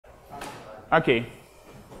Okay,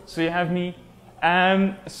 so you have me.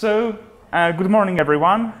 Good morning,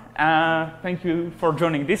 everyone. Thank you for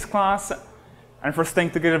joining this class and for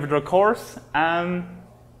staying together with the course.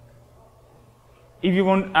 If you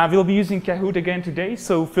want, we'll be using Kahoot again today,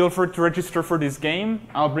 so feel free to register for this game.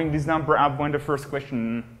 I'll bring this number up when the first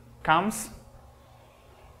question comes.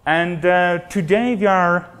 And today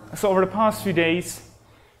over the past few days,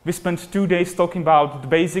 we spent 2 days talking about the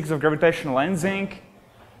basics of gravitational lensing,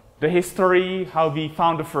 the history, how we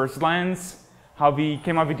found the first lens, how we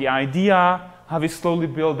came up with the idea, how we slowly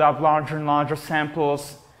build up larger and larger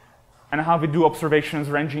samples, and how we do observations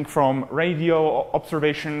ranging from radio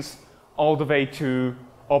observations all the way to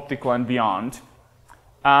optical and beyond.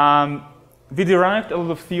 We derived a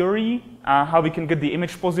lot of theory, how we can get the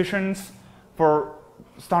image positions for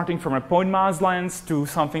starting from a point mass lens to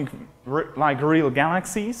something like real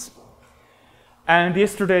galaxies. And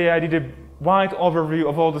yesterday I did a wide overview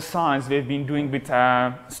of all the science we've been doing with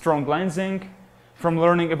strong lensing, from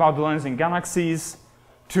learning about the lens in galaxies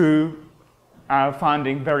to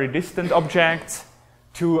finding very distant objects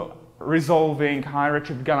to resolving high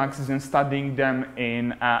redshift galaxies and studying them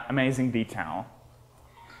in amazing detail.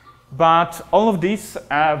 But all of this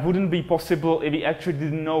wouldn't be possible if we actually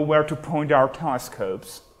didn't know where to point our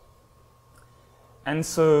telescopes. And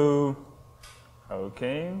so,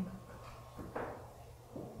 okay,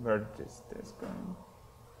 where is this going?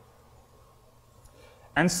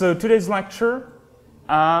 And so today's lecture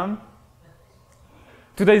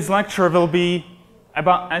will be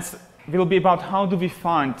about how do we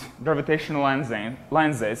find gravitational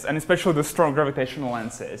lenses, and especially the strong gravitational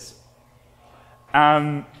lenses.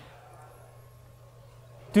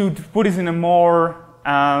 To put this in a more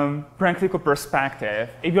practical perspective,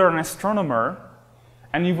 if you're an astronomer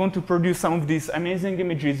and you want to produce some of these amazing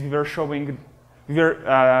images we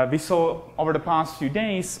saw over the past few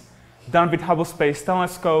days, done with Hubble Space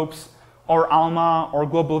Telescopes or ALMA or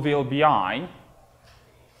Global VLBI,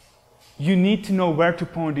 you need to know where to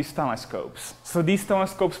point these telescopes. So these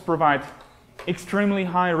telescopes provide extremely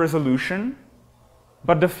high resolution,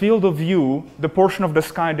 but the field of view, the portion of the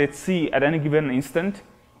sky they see at any given instant,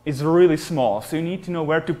 is really small. So you need to know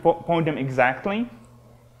where to point them exactly.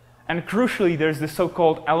 And crucially, there's the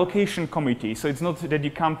so-called allocation committee. So it's not that you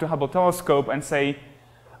come to Hubble telescope and say,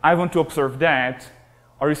 I want to observe that,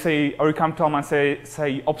 or you come to ALMA and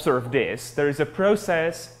say, observe this. There is a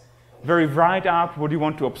process where you write up what you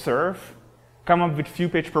want to observe, come up with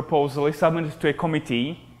few-page proposal, submit it to a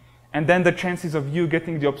committee, and then the chances of you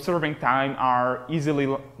getting the observing time are easily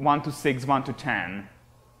 1 to 6, 1 to 10.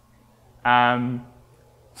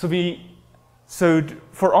 So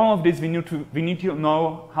for all of this, we need to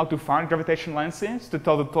know how to find gravitational lenses, to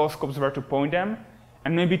tell the telescopes where to point them,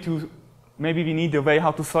 and maybe we need a way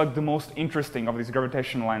how to select the most interesting of these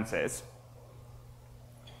gravitational lenses.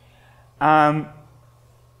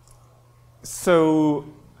 So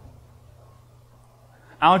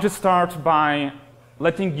I'll just start by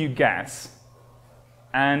letting you guess.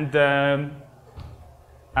 And a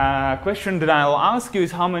question that I'll ask you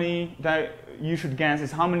is how many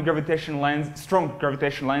strong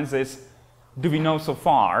gravitational lenses do we know so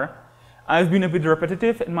far? I've been a bit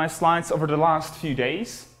repetitive in my slides over the last few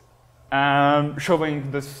days, showing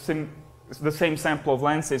the same sample of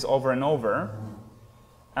lenses over and over.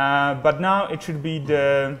 But now it should be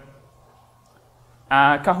the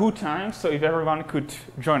Kahoot time, so if everyone could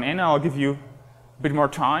join in, I'll give you a bit more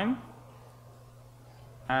time.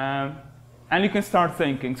 And you can start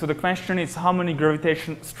thinking. So the question is, how many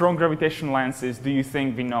strong gravitational lenses do you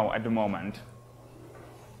think we know at the moment?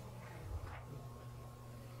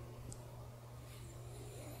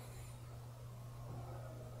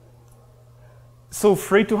 So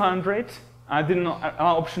 3 to 100. I didn't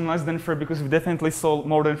allow option less than 3 because we definitely saw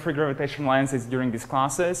more than 3 gravitational lenses during these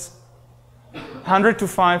classes. 100 to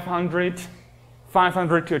 500,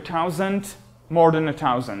 500 to 1,000, more than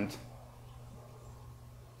 1,000.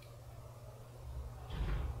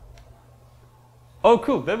 Oh,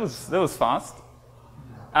 cool! That was fast.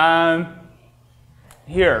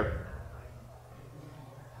 Here,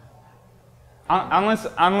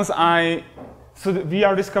 so we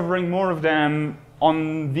are discovering more of them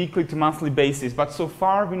on weekly to monthly basis. But so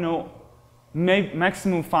far, we know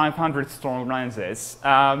maximum 500 strong lenses.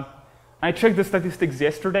 I checked the statistics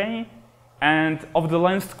yesterday, and of the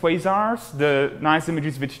lensed quasars, the nice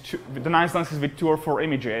lenses with 2 or 4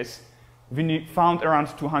 images, we found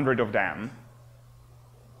around 200 of them.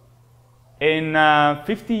 In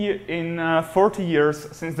 40 years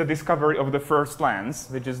since the discovery of the first lens,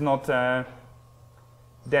 which is not that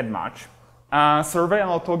much, survey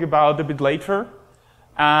I'll talk about a bit later,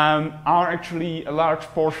 are actually a large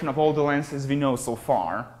portion of all the lenses we know so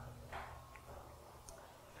far.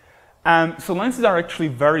 So lenses are actually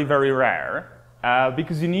very, very rare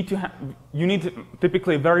because you need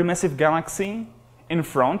typically a very massive galaxy in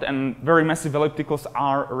front, and very massive ellipticals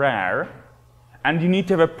are rare. And you need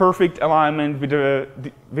to have a perfect alignment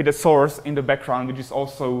with a source in the background, which is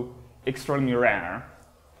also extremely rare.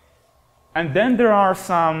 And then there are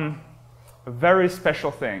some very special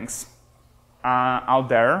things out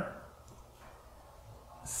there,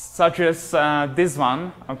 such as this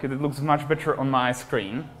one. Okay, that looks much better on my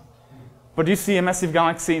screen. But you see a massive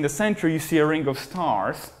galaxy in the center, you see a ring of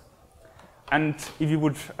stars. And if you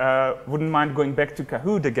wouldn't mind going back to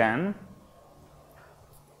Kahoot again,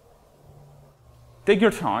 take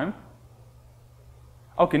your time.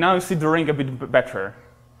 Okay, now you see the ring a bit better.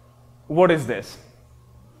 What is this?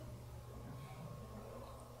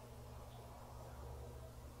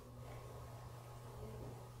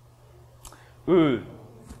 Ooh.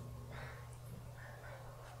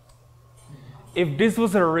 If this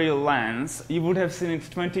was a real lens, you would have seen it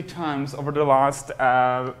 20 times over the last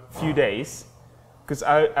few days, because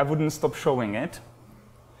I wouldn't stop showing it.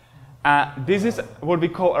 This is what we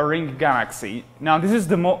call a ring galaxy. Now, this is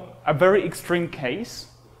a very extreme case.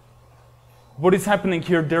 What is happening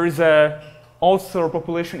here, there is a all-star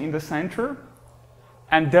population in the center,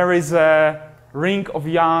 and there is a ring of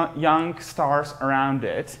young stars around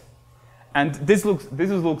it. And this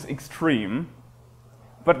looks extreme,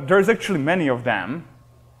 but there's actually many of them.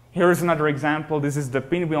 Here is another example. This is the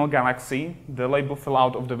Pinwheel galaxy. The label fell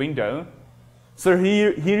out of the window. So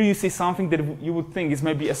here you see something that you would think is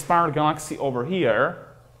maybe a spiral galaxy over here,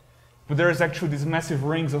 but there is actually this massive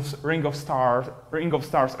ring of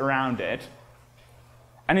stars around it,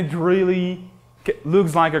 and it really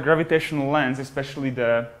looks like a gravitational lens, especially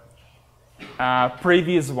the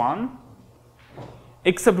previous one.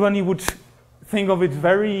 Except when you would think of it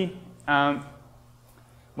very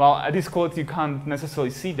well, at this quality you can't necessarily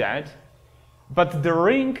see that, but the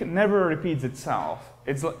ring never repeats itself.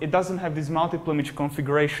 It doesn't have this multiple image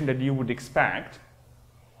configuration that you would expect.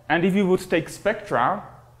 And if you would take spectra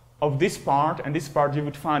of this part and this part, you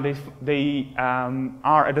would find they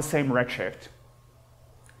are at the same redshift.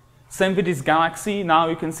 Same with this galaxy. Now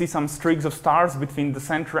you can see some streaks of stars between the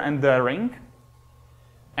center and the ring.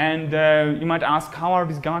 And you might ask, how are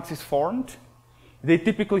these galaxies formed? They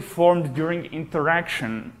typically formed during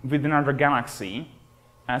interaction with another galaxy.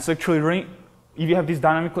 So actually, if you have this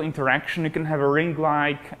dynamical interaction, you can have a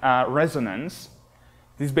ring-like resonance.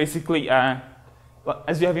 This is basically,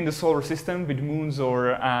 as you have in the solar system with moons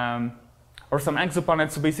or some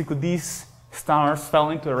exoplanets, so basically these stars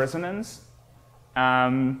fell into a resonance.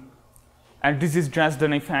 And this is just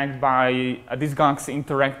an effect by this galaxy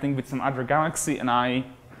interacting with some other galaxy, and I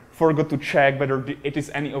forgot to check whether it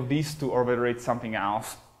is any of these two or whether it's something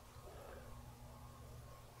else.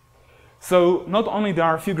 So not only there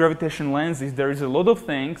are a few gravitational lenses, there is a lot of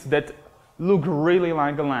things that look really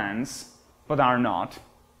like a lens, but are not.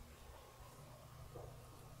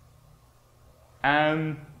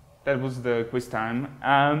 That was the quiz time.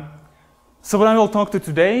 So what I will talk to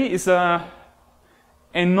today is,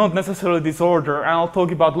 in not necessarily this order, I'll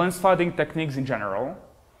talk about lens fighting techniques in general.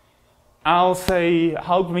 I'll say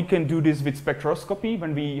how we can do this with spectroscopy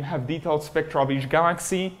when we have detailed spectra of each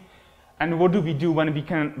galaxy, and what do we do when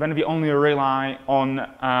we only rely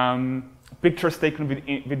on pictures taken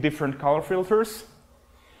with different color filters.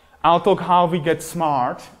 I'll talk how we get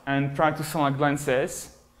smart and try to select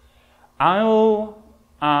lenses. I'll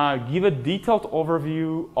give a detailed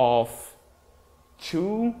overview of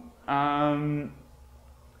two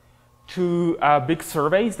big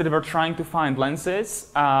surveys that were trying to find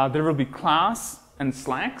lenses. There will be Clase and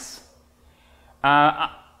Slacks.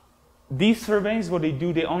 These surveys, what they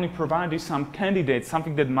do, they only provide you some candidates,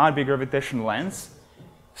 something that might be a gravitational lens.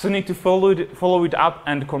 So you need to follow it up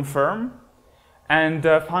and confirm. And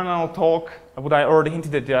finally, I'll talk, what I already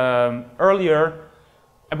hinted at earlier,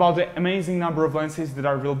 about the amazing number of lenses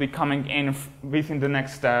that will be coming in within the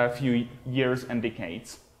next few years and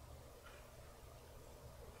decades.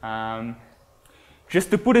 Just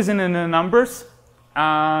to put this in the numbers,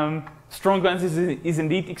 strong lenses is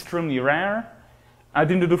indeed extremely rare. I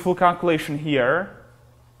didn't do the full calculation here.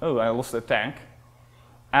 Oh, I lost the tag.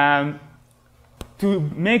 To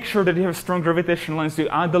make sure that you have a strong gravitational lens, you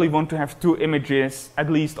ideally want to have 2 images, at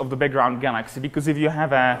least, of the background galaxy. Because if you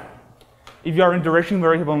are in a direction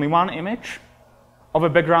where you have only 1 image of a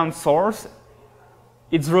background source,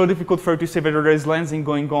 it's really difficult for you to say whether there is lensing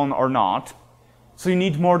going on or not. So you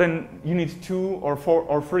need 2 or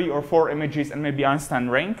 3 or 4 images and maybe Einstein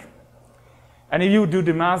ring. And if you do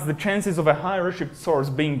the math, the chances of a high redshift source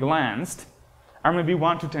being glanced are maybe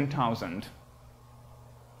 1 to 10,000,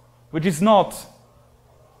 which is not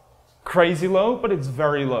crazy low, but it's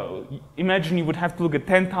very low. Imagine you would have to look at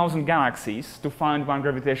 10,000 galaxies to find one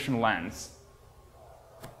gravitational lens.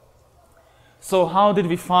 So how did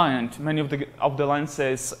we find many of the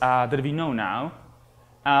lenses that we know now?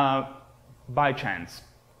 By chance.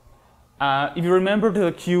 If you remember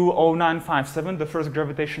the Q0957, the first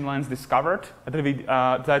gravitational lens discovered that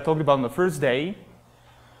I talked about on the first day,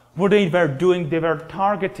 what they were doing, they were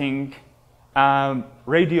targeting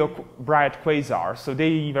radio bright quasars. So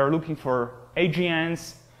they were looking for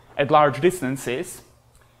AGNs at large distances,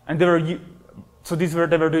 and they were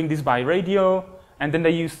doing this by radio, and then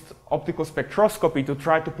they used optical spectroscopy to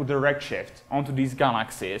try to put the redshift onto these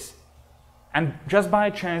galaxies. And just by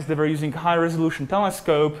chance, they were using high-resolution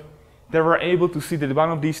telescope. They were able to see that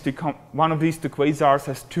one of these two quasars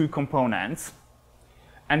has two components,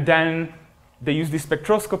 and then they used this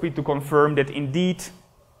spectroscopy to confirm that indeed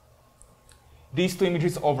these two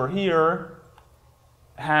images over here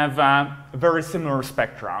have very similar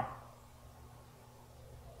spectra.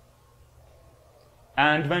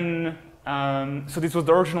 And when, so this was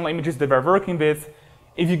the original images they were working with.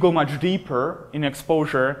 If you go much deeper in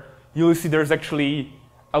exposure, you'll see there's actually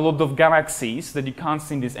a lot of galaxies that you can't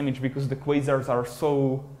see in this image because the quasars are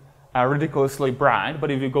so ridiculously bright. But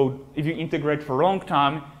if you integrate for a long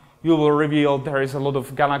time, you will reveal there is a lot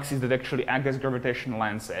of galaxies that actually act as gravitational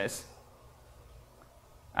lenses.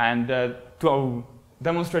 And to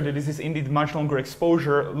demonstrate that this is indeed much longer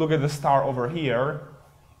exposure, look at the star over here.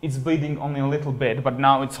 It's bleeding only a little bit, but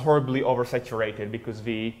now it's horribly oversaturated because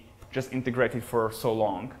we just integrated for so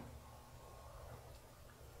long.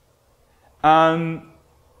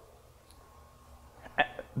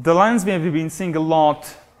 The lens we have been seeing a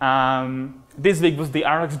lot this week was the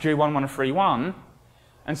RxJ1131.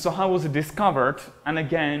 And so how was it discovered? And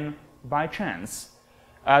again, by chance.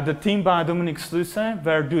 The team by Dominique Clase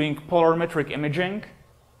were doing polarimetric imaging.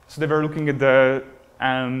 So they were looking at the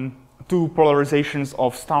two polarizations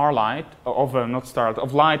of starlight, of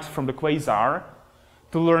light from the quasar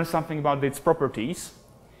to learn something about its properties.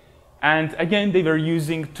 And again, they were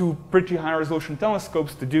using two pretty high-resolution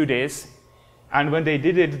telescopes to do this. And when they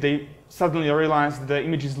did it, they suddenly realized the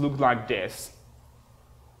images looked like this.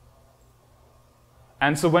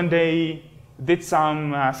 And so when they did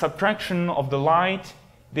some subtraction of the light,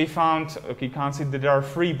 they found, okay, you can't see that there are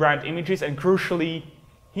 3 bright images, and crucially,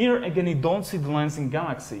 here again you don't see the lensing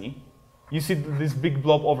galaxy. You see this big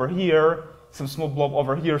blob over here, some small blob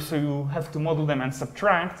over here, so you have to model them and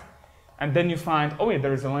subtract, and then you find, oh yeah,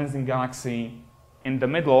 there is a lensing galaxy in the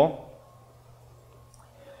middle.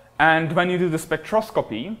 And when you do the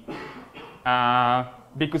spectroscopy,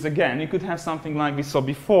 because again, you could have something like we saw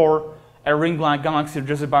before, a ring-like galaxy,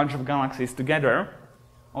 just a bunch of galaxies together,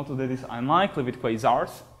 although that is unlikely with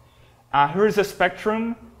quasars. Here is a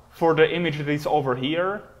spectrum for the image that is over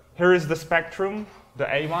here. Here is the spectrum, the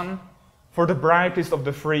A1, for the brightest of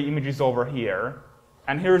the 3 images over here.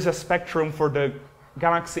 And here is a spectrum for the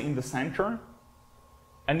galaxy in the center.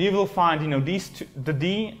 And you will find, the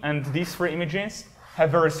D and these 3 images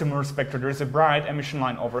have very similar spectra. There is a bright emission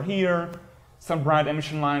line over here, some bright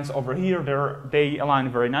emission lines over here. They align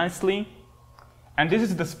very nicely. And this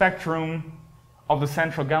is the spectrum of the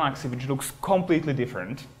central galaxy, which looks completely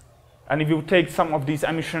different. And if you take some of these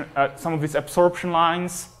absorption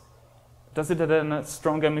lines, does it have a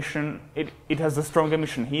strong emission? It has a strong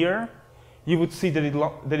emission here. You would see that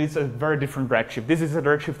it's a very different redshift. This is a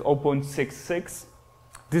redshift 0.66.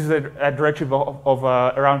 This is a redshift of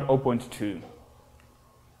around 0.2.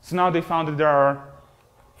 So now they found that there are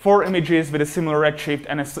 4 images with a similar redshift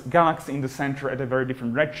and a galaxy in the center at a very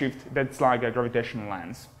different redshift. That's like a gravitational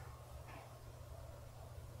lens.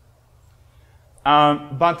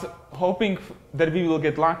 But hoping that we will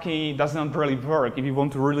get lucky does not really work if you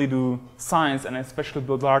want to really do science and especially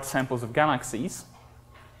build large samples of galaxies.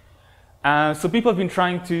 So people have been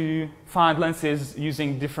trying to find lenses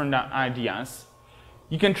using different ideas.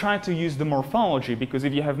 You can try to use the morphology, because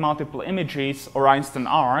if you have multiple images or Einstein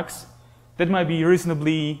arcs, that might be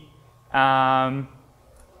reasonably, you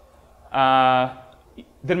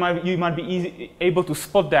might be able to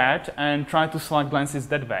spot that and try to select lenses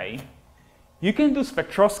that way. You can do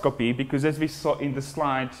spectroscopy, because as we saw in the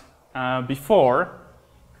slide before,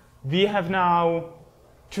 we have now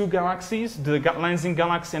 2 galaxies, the lensing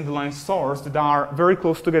galaxy and the lens source, that are very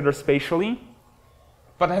close together spatially,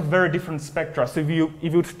 but have very different spectra. So if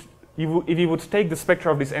you would take the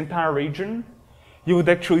spectra of this entire region, you would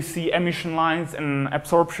actually see emission lines and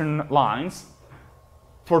absorption lines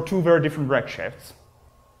for 2 very different redshifts.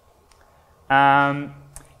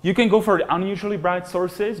 You can go for the unusually bright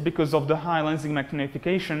sources because of the high lensing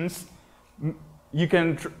magnifications. You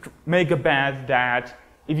can make a bet that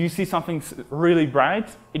if you see something really bright,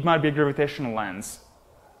 it might be a gravitational lens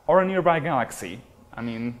or a nearby galaxy. I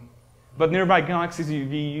mean, but nearby galaxies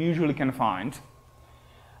we usually can find.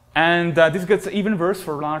 And this gets even worse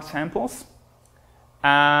for large samples.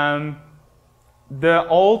 The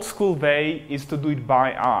old school way is to do it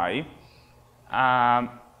by eye.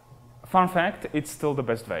 Fun fact, it's still the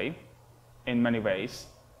best way in many ways.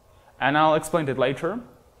 And I'll explain that later.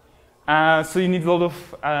 So you need a lot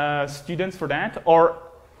of students for that, or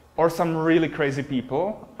some really crazy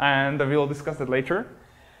people, and we'll discuss that later.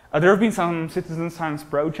 There have been some citizen science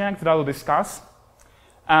projects that I will discuss.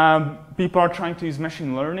 People are trying to use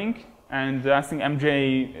machine learning, and I think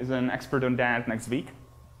MJ is an expert on that next week.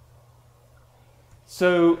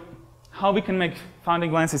 So how we can make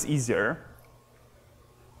finding lenses easier?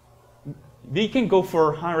 We can go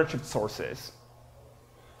for high redshift sources.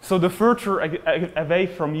 So the further away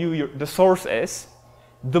from you the source is,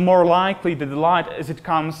 the more likely that the light as it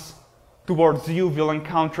comes towards you will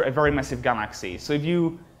encounter a very massive galaxy. So if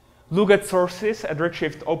you look at sources at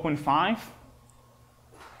redshift 0.5,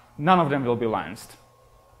 none of them will be lensed.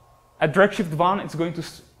 At redshift 1, it's going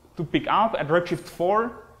to pick up. At redshift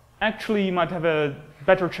 4, actually you might have a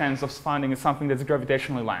better chance of finding something that's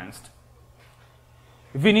gravitationally lensed.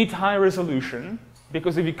 We need high resolution,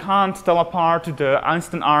 because if you can't tell apart the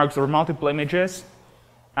Einstein arcs or multiple images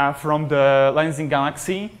from the lensing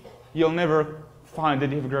galaxy, you'll never find that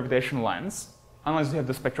you have a gravitational lens, unless you have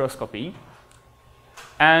the spectroscopy.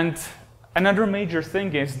 And another major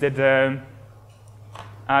thing is that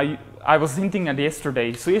I was hinting at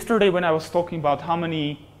yesterday. So yesterday when I was talking about how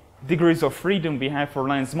many degrees of freedom we have for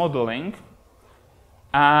lens modeling,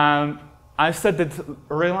 I said that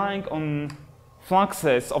relying on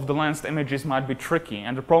fluxes of the lensed images might be tricky,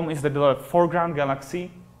 and the problem is that the foreground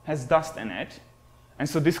galaxy has dust in it, and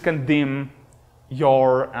so this can dim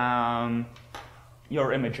your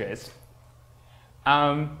images.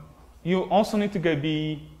 You also need to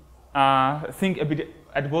think a bit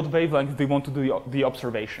at what wavelength do you want to do the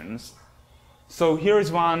observations. So here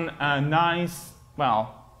is one nice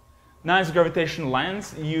gravitational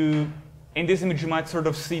lens. In this image you might sort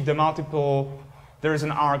of see the multiple. There is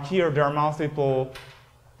an arc here, there are multiple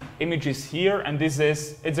images here, and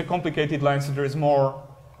it's a complicated lens, so there is more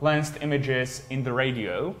lensed images in the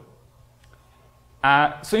radio.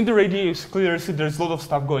 So in the radio you clearly see there's a lot of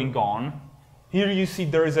stuff going on. Here you see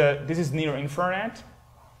this is near infrared.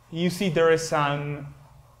 You see there is some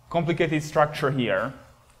complicated structure here.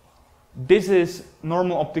 This is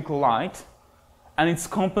normal optical light, and it's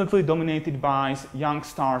completely dominated by young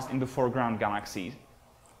stars in the foreground galaxy.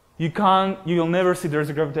 You will never see there's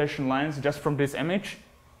a gravitational lens just from this image.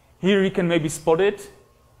 Here you can maybe spot it.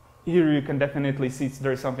 Here you can definitely see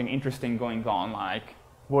there's something interesting going on, like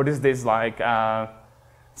what is this, like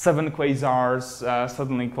 7 quasars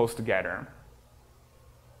suddenly close together.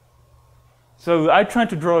 So I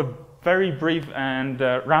tried to draw a very brief and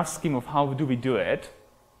rough scheme of how do we do it.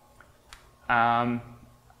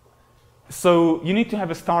 So you need to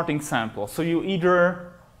have a starting sample. So you either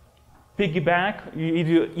piggyback,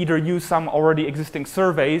 you either use some already existing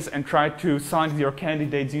surveys and try to select your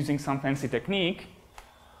candidates using some fancy technique.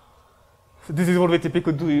 So this is what we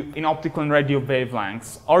typically do in optical and radio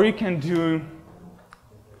wavelengths. Or you can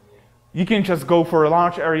just go for a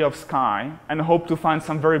large area of sky and hope to find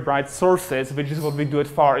some very bright sources, which is what we do at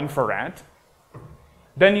far infrared.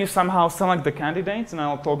 Then you somehow select the candidates, and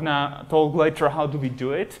I'll talk later how do we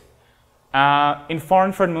do it. In far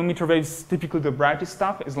infrared millimeter waves, typically the brightest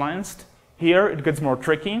stuff is lensed. Here it gets more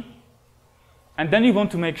tricky. And then you want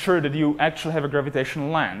to make sure that you actually have a gravitational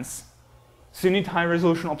lens. So you need high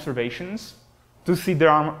resolution observations to see there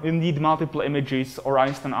are indeed multiple images or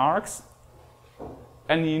Einstein arcs.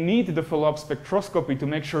 And you need the follow-up spectroscopy to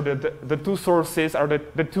make sure that the two sources are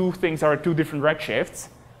the two things are at two different redshifts.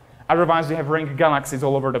 Otherwise you have ring galaxies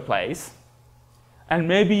all over the place. And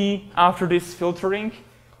maybe after this filtering,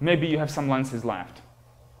 maybe you have some lenses left.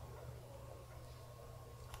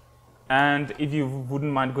 And if you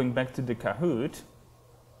wouldn't mind going back to the Kahoot.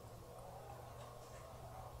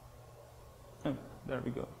 Oh, there we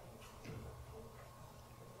go.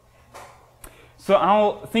 So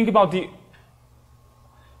I'll think about which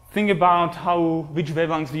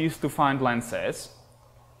wavelengths we use to find lenses.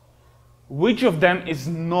 Which of them is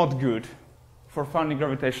not good for finding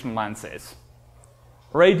gravitational lenses?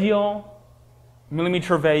 Radio,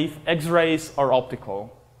 millimeter wave, X-rays, or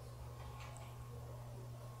optical?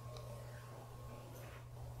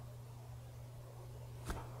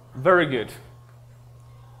 Very good.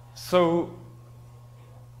 So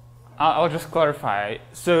I'll just clarify.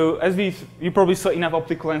 So as you probably saw enough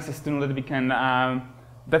optical lenses to know that we can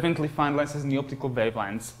definitely find lenses in the optical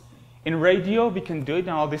wavelengths. In radio, we can do it, and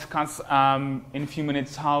I'll discuss in a few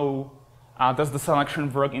minutes how does the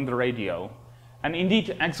selection work in the radio. And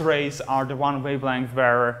indeed, X-rays are the one wavelength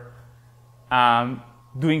where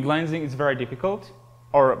doing lensing is very difficult,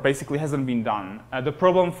 or basically hasn't been done. The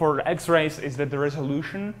problem for X-rays is that the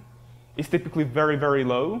resolution is typically very, very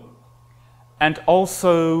low. And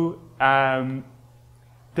also,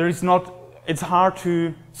 it's hard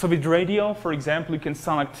to, so with radio, for example, you can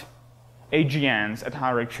select AGNs at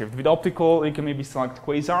high redshift. With optical, you can maybe select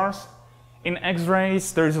quasars. In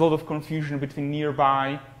X-rays, there is a lot of confusion between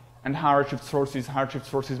nearby and high redshift sources. High redshift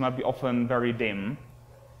sources might be often very dim.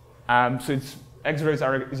 So X-rays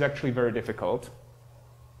is actually very difficult.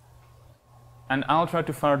 And I'll try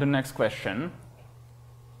to fire the next question.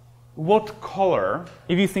 What color,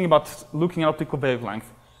 if you think about looking at optical wavelength,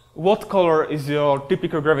 what color is your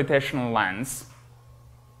typical gravitational lens?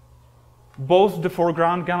 Both the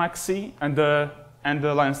foreground galaxy and the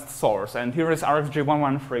lensed source. And here is RFJ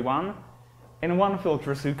 1131. In one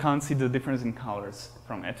filter, so you can't see the difference in colors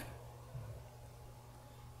from it.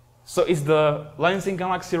 So is the lensing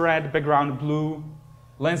galaxy red, background blue?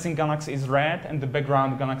 Lensing galaxy is red, and the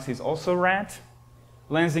background galaxy is also red.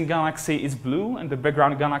 Lensing galaxy is blue, and the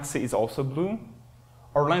background galaxy is also blue.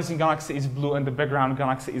 Or lensing galaxy is blue, and the background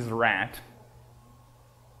galaxy is red.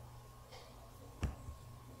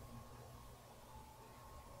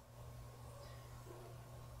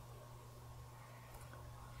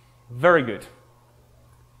 Very good.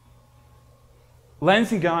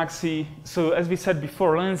 Lensing galaxy, so as we said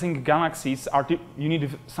before, lensing galaxies you need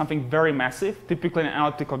something very massive, typically an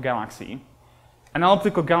elliptical galaxy. And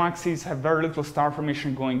elliptical galaxies have very little star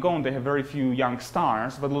formation going on. They have very few young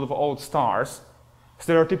stars, but a lot of old stars.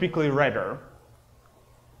 So they are typically redder.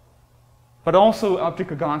 But also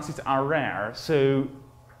elliptical galaxies are rare. So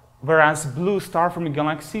whereas blue star-forming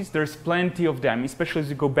galaxies, there's plenty of them, especially as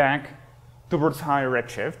you go back towards higher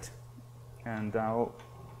redshift. And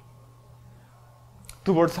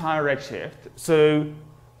towards higher redshift. So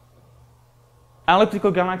elliptical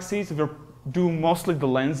galaxies will do mostly the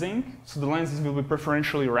lensing, so the lenses will be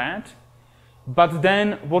preferentially red. But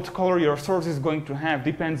then what color your source is going to have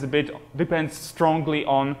depends strongly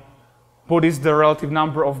on what is the relative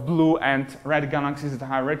number of blue and red galaxies at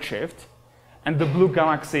high redshift, and the blue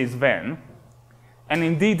galaxy is when. And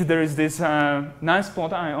indeed, there is this nice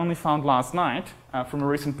plot I only found last night from a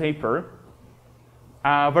recent paper,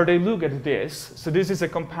 where they look at this. So this is a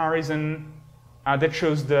comparison that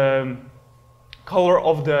shows the color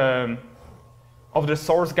of the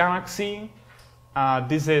source galaxy.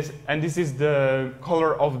 This is the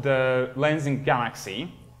color of the lensing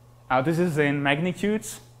galaxy. This is in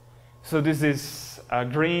magnitudes. So this is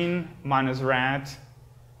green minus red.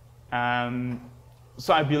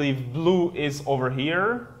 So I believe blue is over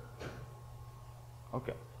here.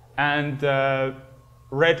 Okay. And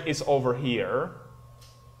red is over here.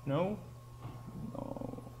 No?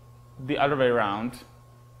 No. The other way around.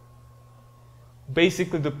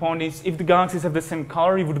 Basically, the point is, if the galaxies have the same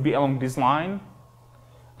color, it would be along this line.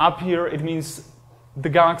 Up here, it means the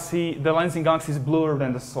lensing galaxy is bluer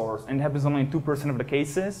than the source, and it happens only in 2% of the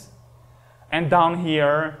cases. And down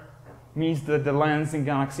here means that the lensing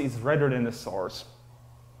galaxy is redder than the source.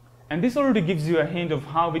 And this already gives you a hint of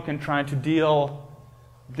how we can try to deal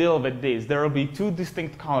with this. There will be two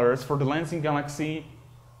distinct colors for the lensing galaxy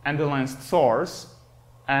and the lensed source,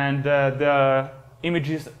 and the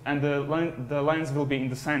images and the lens will be in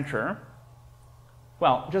the center.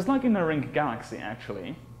 Well, just like in a ring galaxy,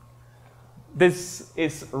 actually. This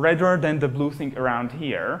is redder than the blue thing around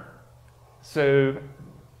here, so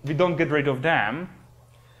we don't get rid of them.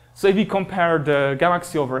 So if we compare the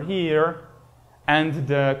galaxy over here and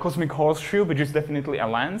the cosmic horseshoe, which is definitely a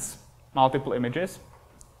lens, multiple images,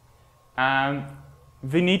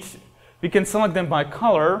 we can select them by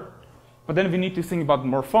color, but then we need to think about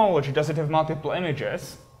morphology. Does it have multiple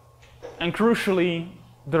images? And crucially,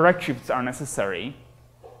 the redshifts are necessary.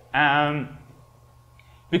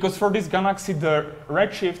 Because for this galaxy, the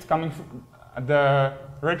redshift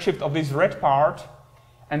of this red part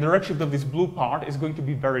and the redshift of this blue part is going to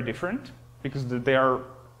be very different because they are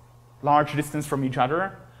large distance from each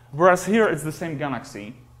other. Whereas here, it's the same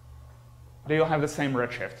galaxy. They will have the same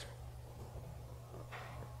redshift.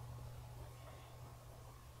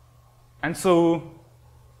 And so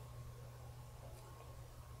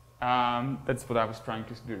that's what I was trying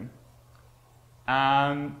to do.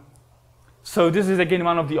 So this is again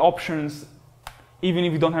one of the options. Even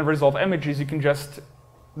if you don't have resolved images, you can just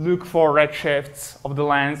look for redshifts of the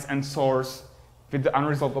lens and source with the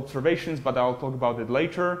unresolved observations, but I'll talk about it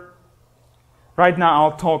later. Right now,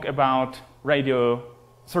 I'll talk about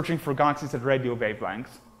searching for galaxies at radio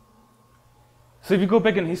wavelengths. So if you go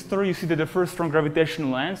back in history, you see that the first strong gravitational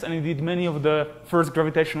lens, and indeed many of the first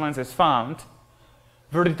gravitational lenses found,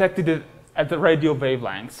 were detected at the radio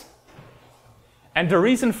wavelengths. And the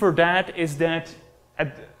reason for that is that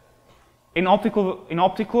in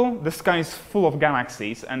optical, the sky is full of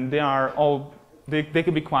galaxies, and they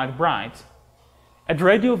can be quite bright. At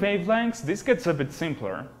radio wavelengths, this gets a bit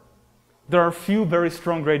simpler. There are a few very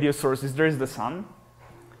strong radio sources. There is the sun.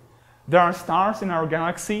 There are stars in our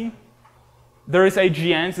galaxy. There is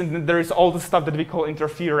AGNs, and then there is all the stuff that we call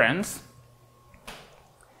interference.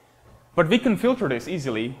 But we can filter this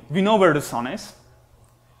easily. We know where the sun is.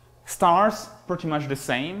 Stars, pretty much the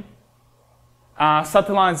same.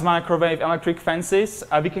 Satellites, microwave, electric fences.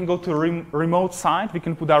 We can go to a remote site. We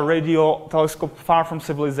can put our radio telescope far from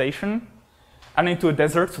civilization and into a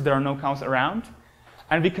desert, so there are no cows around.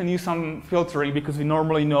 And we can use some filtering because we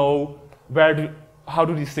normally know how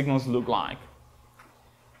do these signals look like.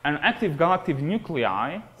 An active galactic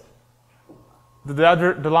nuclei,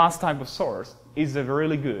 the last type of source, is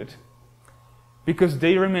really good because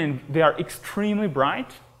they are extremely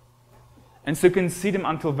bright, and so you can see them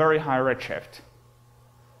until very high redshift.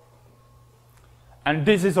 And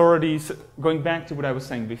this is already going back to what I was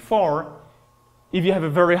saying before. If you have a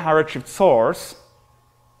very high redshift source,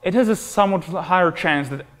 it has a somewhat higher chance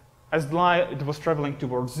that as the light was traveling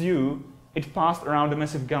towards you, it passed around a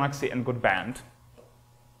massive galaxy and got banned.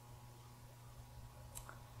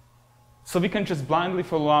 So we can just blindly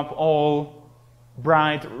follow up all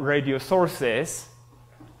bright radio sources,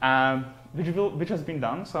 which has been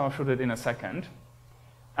done, so I'll show that in a second.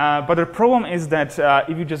 But the problem is that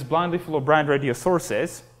if you just blindly follow bright radio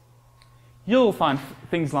sources, you'll find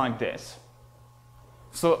things like this.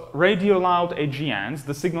 So radio-loud AGNs,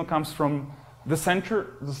 the signal comes from the central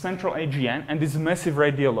AGN and these massive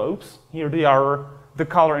radio lobes. Here they are, the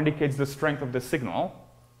color indicates the strength of the signal.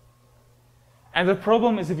 And the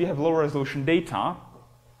problem is if you have low resolution data,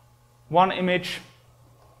 one image,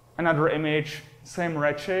 another image, same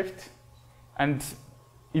redshift, and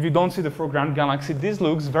if you don't see the foreground galaxy, this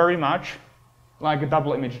looks very much like a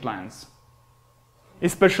double imaged lens.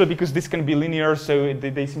 Especially because this can be linear, so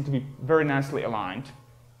they seem to be very nicely aligned.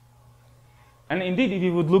 And indeed, if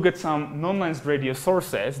you would look at some non-lensed radio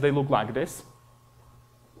sources, they look like this.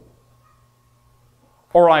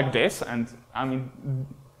 Or like this, and I mean,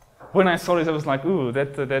 when I saw this, I was like, ooh,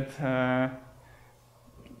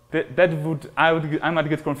 I might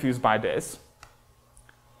get confused by this.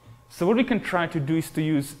 So what we can try to do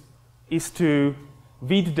is to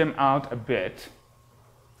weed them out a bit.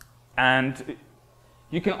 And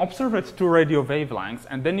you can observe it to radio wavelengths,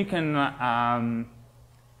 and then you can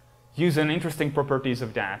use an interesting properties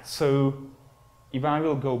of that. So if I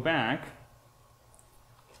will go back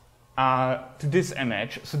to this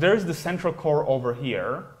image, so there's the central core over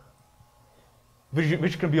here,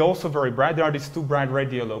 which can be also very bright. There are these two bright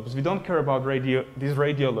radio lobes. We don't care about these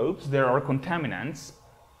radio lobes. There are contaminants.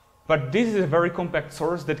 But this is a very compact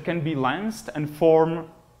source that can be lensed and form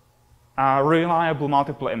reliable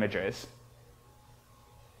multiple images.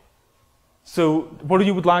 So what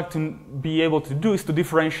you would like to be able to do is to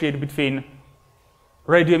differentiate between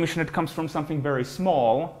radio emission that comes from something very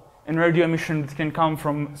small and radio emission that can come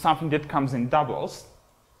from something that comes in doubles.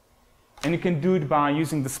 And you can do it by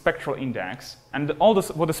using the spectral index. And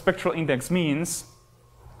what the spectral index means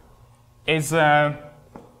is now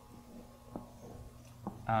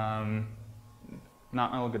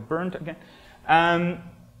I'll get burned again.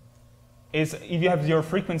 Is if you have your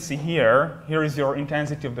frequency here is your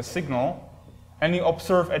intensity of the signal, and you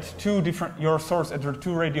observe at your source at your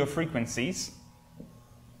two radio frequencies.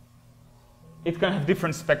 It can have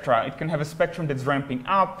different spectra. It can have a spectrum that's ramping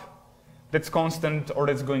up, that's constant, or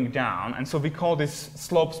that's going down. And so we call this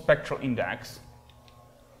slope spectral index.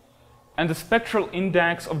 And the spectral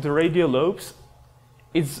index of the radio lobes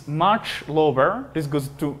is much lower. This goes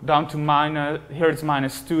down to here it's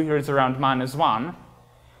 -2, here it's around -1,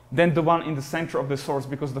 than the one in the center of the source,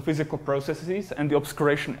 because the physical processes and the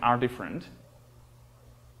obscuration are different.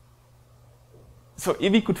 So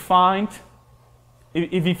if we could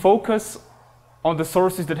if we focus on the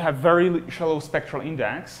sources that have very shallow spectral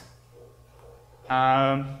index,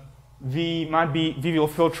 we will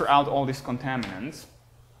filter out all these contaminants.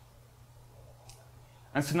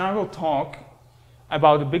 And so now we'll talk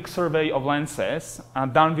about a big survey of lenses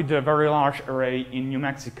done with a very large array in New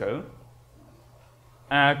Mexico,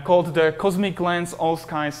 called the Cosmic Lens All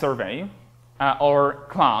Sky Survey, or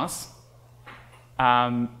Clase.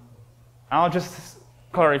 I'll just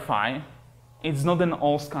clarify. It's not an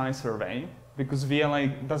all-sky survey, because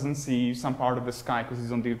VLA doesn't see some part of the sky because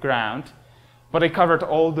it's on the ground, but they covered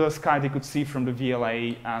all the sky they could see from the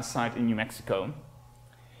VLA site in New Mexico.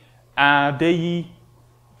 They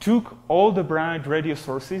took all the bright radio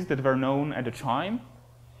sources that were known at the time.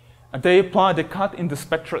 They applied a cut in the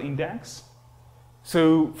spectral index.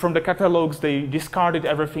 So from the catalogs, they discarded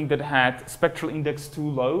everything that had spectral index too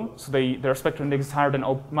low. So their spectral index is higher than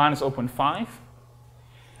minus 0.5.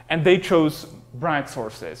 And they chose bright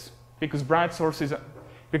sources. Because if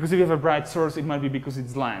you have a bright source, it might be because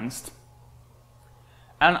it's lensed.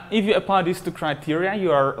 And if you apply this to criteria,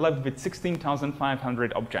 you are left with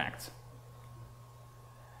 16,500 objects.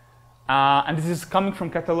 And this is coming from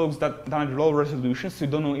catalogs that done at low resolution, so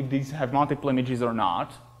you don't know if these have multiple images or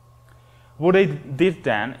not. What they did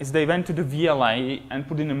then is they went to the VLA and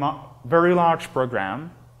put in a very large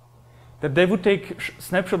program that they would take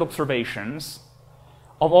snapshot observations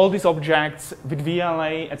of all these objects with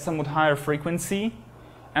VLA at somewhat higher frequency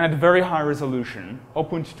and at very high resolution,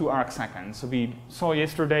 0.2 arcseconds. So we saw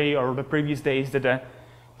yesterday or the previous days that a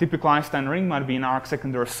typical Einstein ring might be an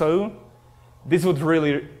arcsecond or so. This would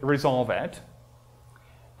really resolve it.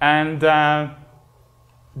 And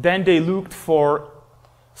then they looked for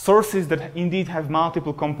sources that indeed have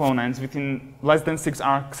multiple components within less than 6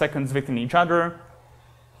 arcseconds within each other.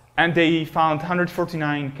 And they found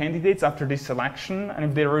 149 candidates after this selection. And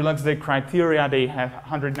if they relax their criteria, they have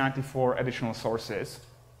 194 additional sources.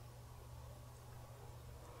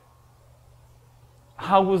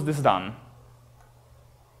 How was this done?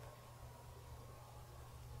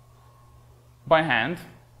 By hand.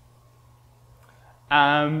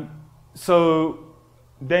 So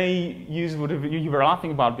they used what you were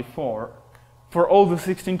laughing about before. For all the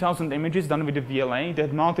 16,000 images done with the VLA, they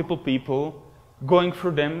had multiple people going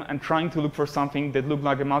through them and trying to look for something that looked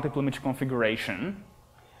like a multiple image configuration.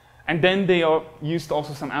 And then they used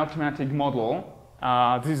also some automatic model.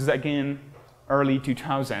 This is again early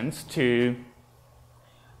 2000s to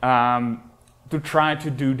try to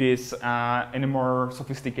do this in a more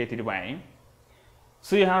sophisticated way.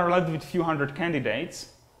 So you are left with a few hundred candidates.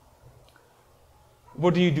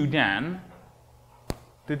 What do you do then?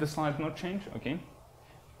 Did the slide not change? Okay.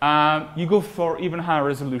 You go for even higher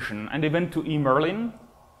resolution, and they went to eMerlin,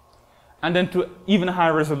 and then to even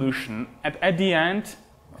higher resolution. At the end,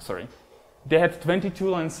 they had 22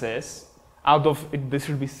 lenses out of there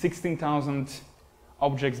should be 16,000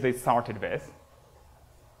 objects they started with.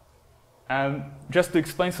 Just to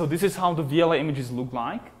explain, so this is how the VLA images look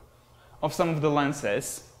like of some of the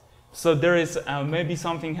lenses. So there is maybe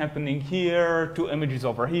something happening here, 2 images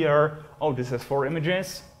over here. Oh, this has 4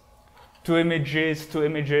 images. 2 images, 2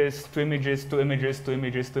 images, 2 images, 2 images, 2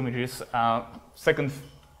 images, 2 images,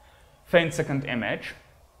 faint second image.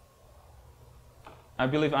 I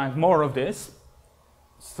believe I have more of this.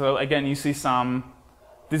 So again, you see some,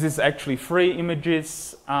 this is actually 3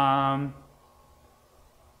 images.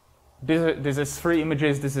 This is 3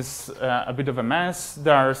 images, this is a bit of a mess.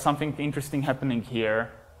 There's something interesting happening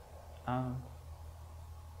here.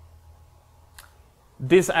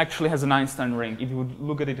 This actually has an Einstein ring, if you would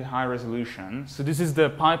look at it at high resolution. So this is the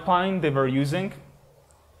pipeline they were using.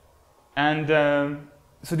 And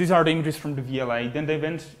so these are the images from the VLA. Then they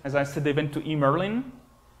went, as I said, they went to eMerlin.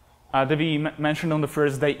 That we mentioned on the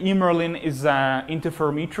first day. eMerlin is an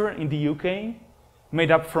interferometer in the UK, made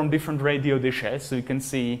up from different radio dishes. So you can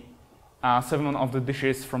see 7 of the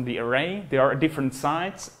dishes from the array. They are at different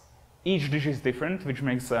sites. Each dish is different, which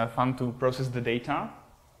makes fun to process the data.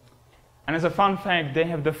 And as a fun fact, they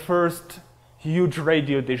have the first huge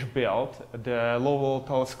radio dish built, the Lowell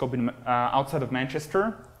telescope outside of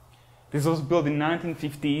Manchester. This was built in the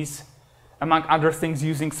 1950s, among other things,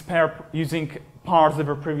 using parts that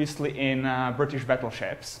were previously in British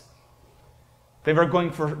battleships. They were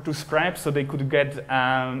going to scrap, so they could get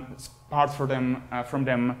parts from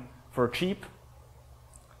them for cheap.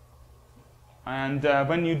 And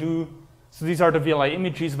when you do, so these are the VLA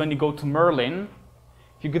images. When you go to Merlin,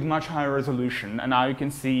 you get much higher resolution. And now you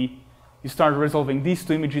can see, you start resolving these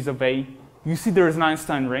 2 images away. You see there is an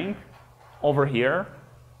Einstein ring over here.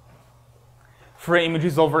 3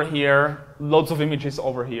 images over here, lots of images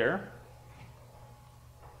over here.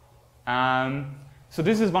 So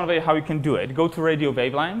this is one way how you can do it. Go to radio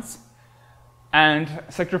wavelengths and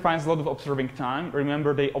sacrifice a lot of observing time.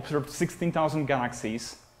 Remember, they observed 16,000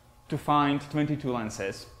 galaxies to find 22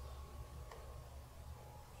 lenses.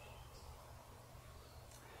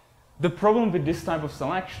 The problem with this type of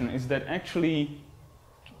selection is that actually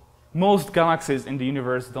most galaxies in the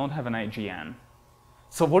universe don't have an AGN.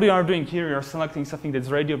 So what you are doing here, you are selecting something that's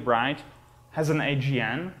radio bright, has an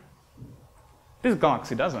AGN. This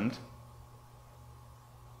galaxy doesn't.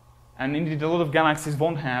 And indeed, a lot of galaxies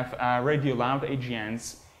won't have radio-loud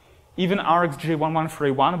AGNs. Even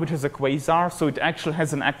RxJ1131, which is a quasar, so it actually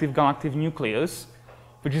has an active galactic nucleus,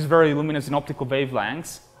 which is very luminous in optical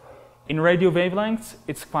wavelengths. In radio wavelengths,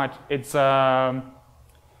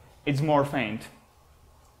 it's more faint.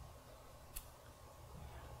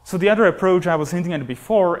 So the other approach I was hinting at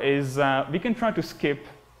before is we can try to skip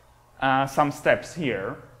some steps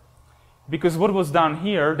here. Because what was done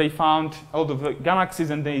here, they found a lot of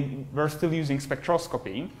galaxies and they were still using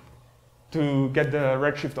spectroscopy to get the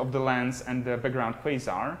redshift of the lens and the background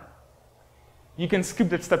quasar. You can skip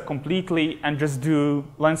that step completely and just do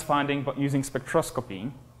lens finding but using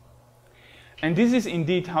spectroscopy. And this is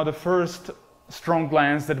indeed how the first strong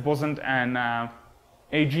lens that wasn't an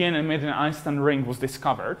AGN and made an Einstein ring was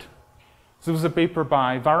discovered. So it was a paper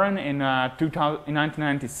by Warren in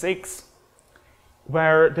 1996,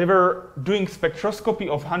 where they were doing spectroscopy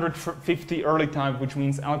of 150 early type, which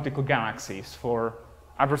means elliptical galaxies for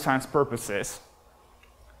other science purposes.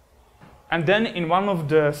 And then in one of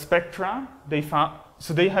the spectra, they found,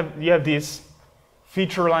 so you have this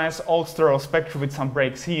featureless all stereo spectra with some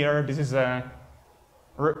breaks here. This is like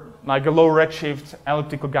a low redshift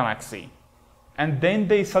elliptical galaxy. And then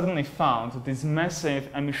they suddenly found this massive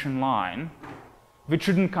emission line, which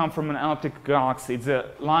shouldn't come from an elliptical galaxy. It's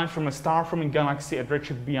a line from a star-forming galaxy at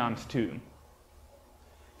redshift beyond 2.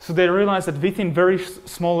 So they realized that within very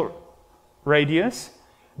small radius,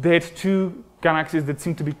 they had two galaxies that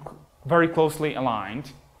seemed to be very closely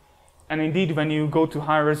aligned. And indeed, when you go to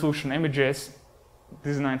high resolution images,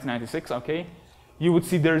 this is 1996, okay, you would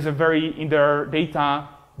see in their data,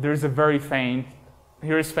 there is a very faint,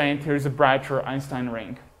 here is a brighter Einstein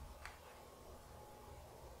ring.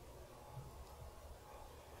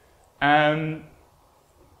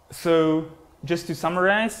 So just to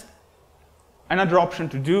summarize, another option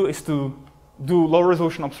to do is to do low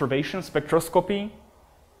resolution observation, spectroscopy,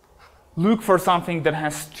 look for something that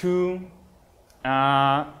has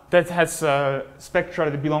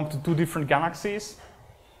spectra that belong to two different galaxies,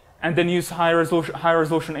 and then use high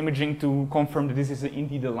resolution imaging to confirm that this is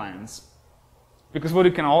indeed a lens. Because what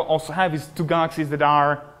you can also have is two galaxies that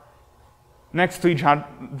are next to each other,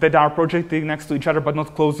 that are projecting next to each other, but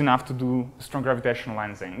not close enough to do strong gravitational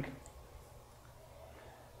lensing.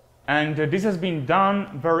 And this has been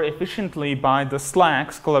done very efficiently by the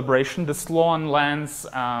SLACS collaboration. The Sloan Lens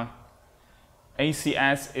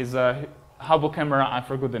ACS is a Hubble camera, I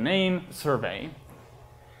forgot the name, survey.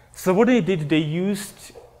 So what they did, they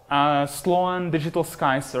used Sloan Digital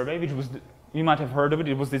Sky Survey, which was, you might have heard of it.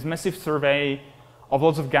 It was this massive survey of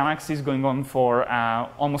lots of galaxies going on for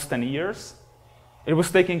almost 10 years. It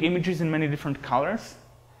was taking images in many different colors,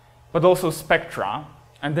 but also spectra.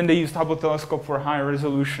 And then they used Hubble telescope for high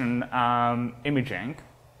resolution imaging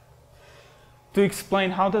to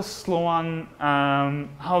explain how did Sloan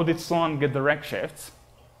get the redshifts.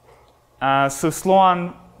 So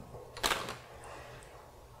Sloan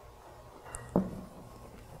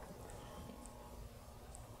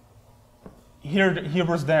here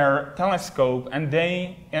was their telescope, and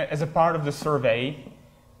they, as a part of the survey,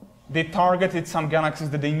 they targeted some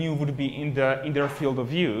galaxies that they knew would be in their field of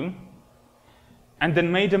view, and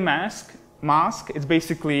then made a mask. It's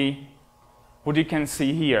basically what you can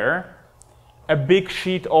see here, a big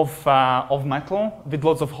sheet of metal with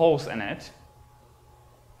lots of holes in it.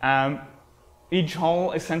 Each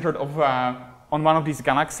hole is centered on one of these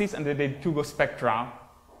galaxies, and then they took a spectra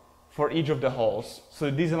for each of the holes. So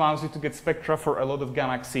this allows you to get spectra for a lot of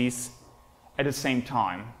galaxies at the same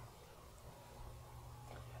time.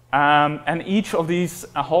 And each of these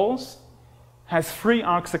holes has 3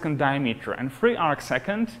 arcsecond diameter. And 3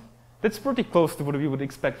 arcsecond, that's pretty close to what we would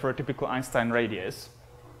expect for a typical Einstein radius.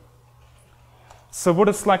 So what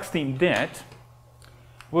the SLACS team did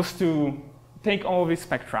was to take all of these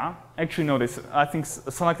spectra, actually notice, I think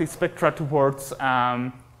selected spectra towards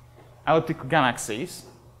elliptical galaxies,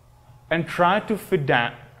 and try to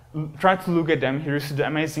look at them. Here's the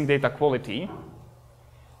amazing data quality,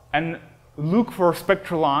 and look for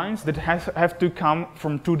spectral lines that have to come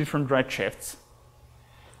from 2 different redshifts.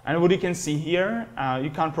 And what you can see here, you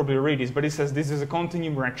can't probably read this, but it says this is a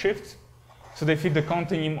continuum redshift. So they fit the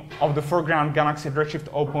continuum of the foreground galaxy at redshift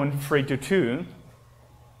 0.3 to 2.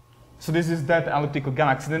 So this is that elliptical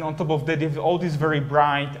galaxy. Then on top of that, you have all these very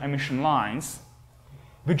bright emission lines,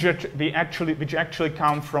 which actually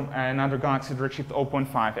come from another galaxy at redshift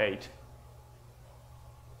 0.58.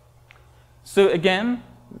 So again,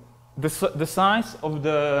 the size of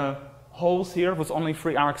the holes here was only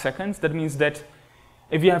 3 arcseconds. That means that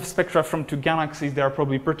if you have spectra from 2 galaxies, they are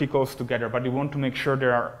probably pretty close together, but you want to make sure they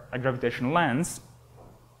are a gravitational lens.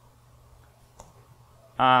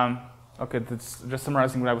 Okay, that's just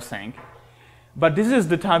summarizing what I was saying. But this is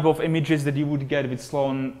the type of images that you would get with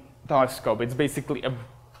Sloan telescope. It's basically a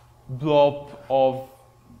blob of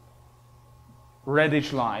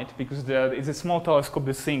reddish light, because it's a small telescope,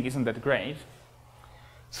 the seeing isn't that great.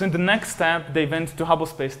 So in the next step, they went to Hubble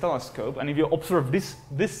Space Telescope, and if you observe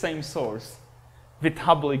this same source with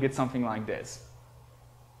Hubble, you get something like this.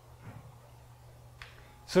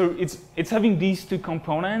 So it's having these two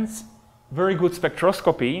components, very good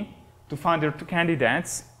spectroscopy to find their two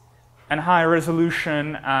candidates, and high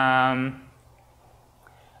resolution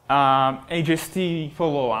HST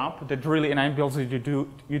follow-up that really enables you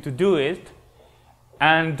to do it.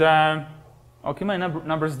 And okay, my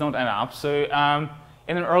numbers don't add up. So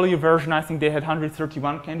in an earlier version, I think they had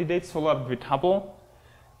 131 candidates follow-up with Hubble.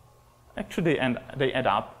 Actually, they add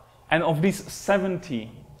up. And of these,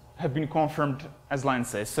 70 have been confirmed as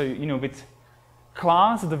lenses. So with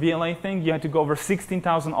Clase, the VLA thing, you had to go over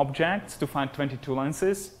 16,000 objects to find 22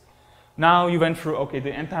 lenses. Now you went through, okay,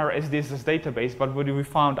 the entire SDSS database, but what we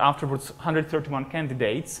found afterwards, 131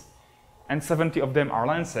 candidates, and 70 of them are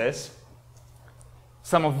lenses,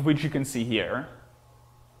 some of which you can see here.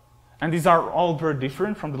 And these are all very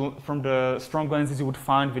different from the strong lenses you would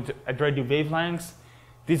find at radio wavelengths.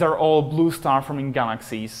 These are all blue star-forming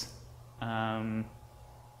galaxies. Some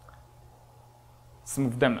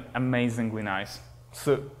of them amazingly nice.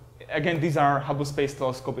 So again, these are Hubble Space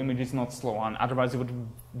Telescope images, not Sloan. Otherwise, you would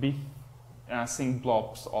be seeing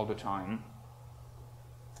blobs all the time.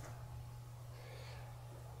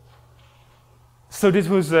 So this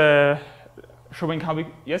was showing how we,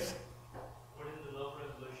 yes? Wouldn't the low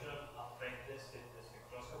resolution affect this if the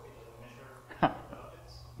spectroscopy doesn't measure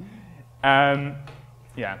objects?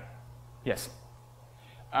 Yeah, yes.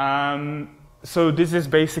 So this is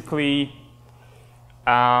basically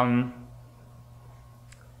the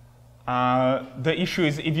issue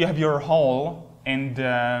is if you have your hole in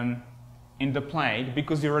the plate,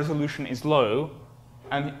 because your resolution is low,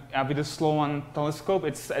 and with a Sloan telescope,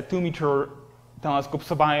 it's a 2-meter telescope,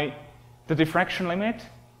 so by the diffraction limit,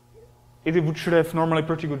 it should have normally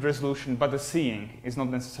pretty good resolution, but the seeing is not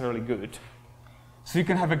necessarily good. So you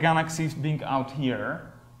can have a galaxy being out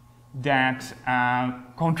here that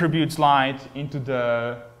contributes light into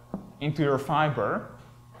your fiber,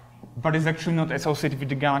 but is actually not associated with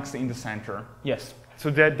the galaxy in the center. Yes, so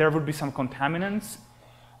there would be some contaminants.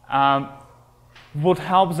 What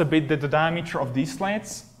helps a bit that the diameter of these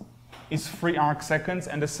slits is 3 arc seconds,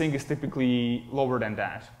 and the seeing is typically lower than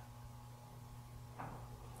that.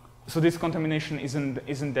 So this contamination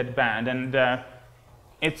isn't that bad, and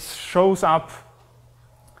it shows up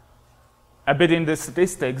a bit in the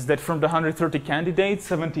statistics that from the 130 candidates,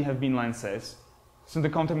 70 have been lenses. So the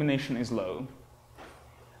contamination is low.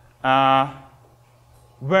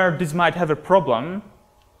 Where this might have a problem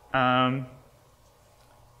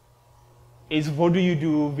is what do you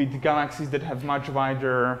do with galaxies that have much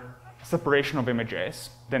wider separation of images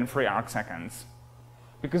than 3 arc seconds?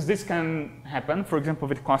 Because this can happen, for example,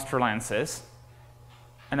 with cluster lenses.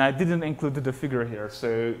 And I didn't include the figure here,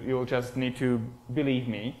 so you'll just need to believe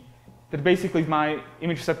me that basically my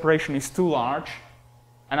image separation is too large,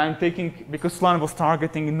 and I'm taking, because Sloan was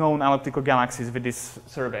targeting known elliptical galaxies with this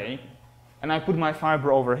survey, and I put my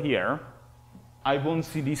fiber over here, I won't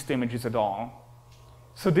see these two images at all.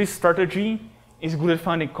 So this strategy is good at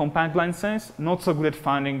finding compact lenses, not so good at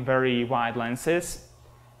finding very wide lenses.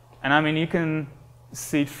 And I mean, you can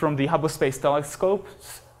see it from the Hubble Space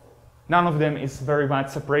Telescopes. None of them is very wide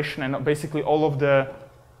separation, and basically all of the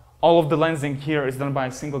lensing here is done by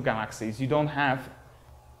single galaxies. You don't have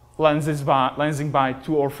lensing by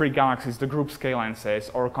 2 or 3 galaxies, the group scale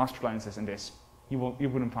lenses or cluster lenses in this. You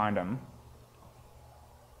wouldn't find them.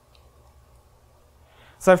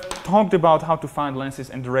 So I've talked about how to find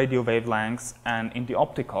lenses in the radio wavelengths and in the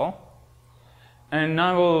optical. And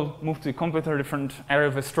now we'll move to a completely different area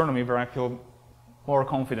of astronomy where I feel more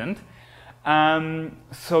confident.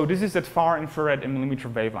 So this is at far infrared and millimeter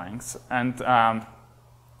wavelengths. And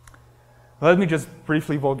let me just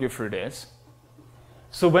briefly walk you through this.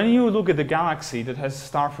 So when you look at the galaxy that has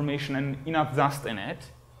star formation and enough dust in it,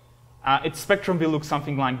 its spectrum will look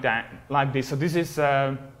something like this. So this is,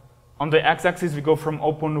 on the x-axis, we go from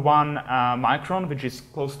 0.1 micron, which is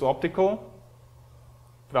close to optical.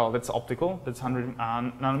 Well, that's optical, that's 100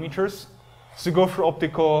 nanometers. So you go through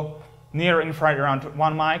optical, near infrared around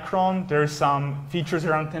 1 micron. There's some features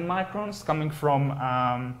around 10 microns coming from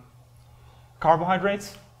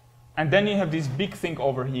carbohydrates. And then you have this big thing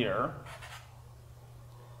over here,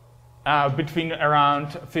 between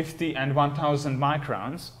around 50 and 1,000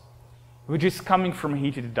 microns, which is coming from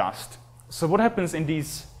heated dust. So what happens in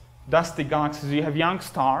these dusty galaxies, you have young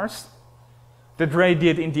stars that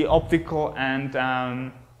radiate in the optical and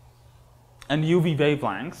UV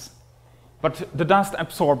wavelengths. But the dust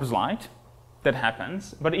absorbs light. That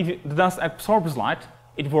happens. But if the dust absorbs light,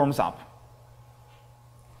 it warms up.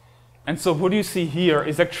 And so what you see here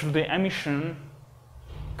is actually the emission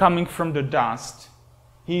coming from the dust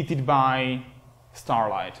heated by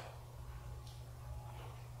starlight.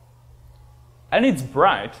 And it's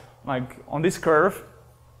bright. Like on this curve,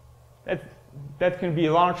 that can be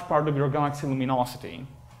a large part of your galaxy luminosity.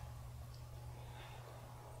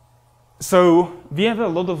 So we have a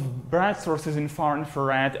lot of bright sources in far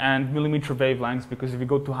infrared and millimeter wavelengths, because if we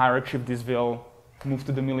go to high redshift, this will move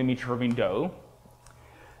to the millimeter window.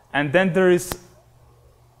 And then there is,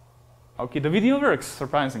 okay, the video works,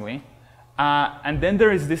 surprisingly. And then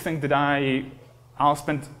there is this thing that I'll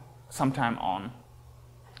spend some time on.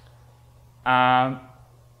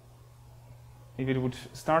 If it would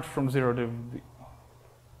start from 0,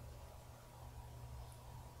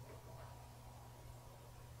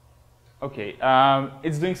 okay,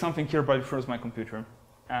 it's doing something here, but it froze my computer.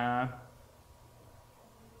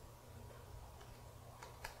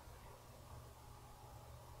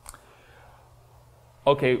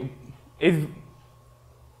 Okay, it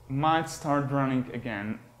might start running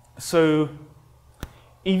again. So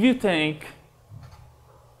if you take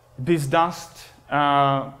this dust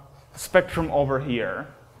spectrum over here,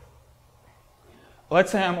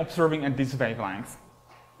 let's say I'm observing at this wavelength,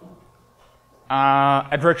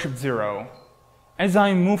 at redshift 0. As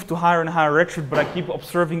I move to higher and higher redshift, but I keep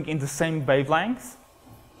observing in the same wavelength,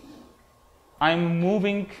 I'm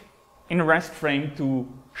moving in a rest frame to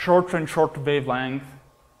shorter and shorter wavelengths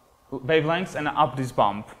and up this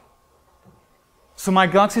bump. So my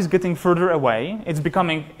galaxy is getting further away. It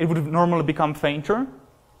would normally become fainter.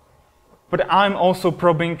 But I'm also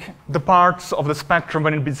probing the parts of the spectrum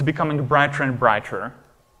when it's becoming brighter and brighter.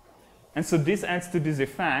 And so this adds to this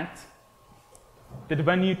effect that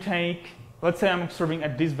when you take, let's say I'm observing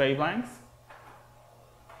at this wavelength,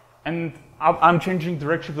 and I'm changing the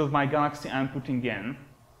redshift of my galaxy I'm putting in.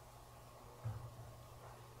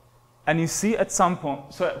 And you see at some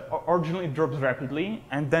point, so originally it drops rapidly,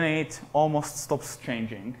 and then it almost stops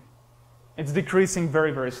changing. It's decreasing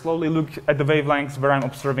very, very slowly. Look at the wavelengths where I'm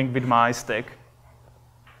observing with my stick.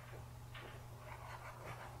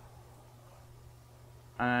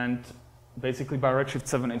 And basically by redshift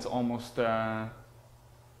 7, it's almost, it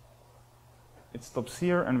stops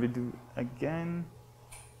here, and we do again.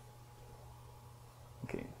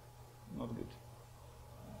 Okay, not good.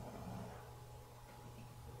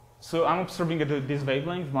 So I'm observing at this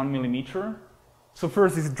wavelength, 1 millimeter. So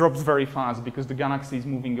first it drops very fast because the galaxy is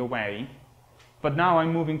moving away. But now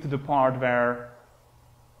I'm moving to the part where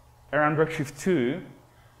around redshift 2,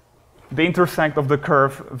 the intersect of the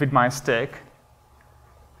curve with my stick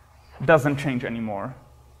doesn't change anymore,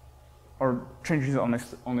 or changes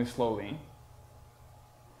only slowly,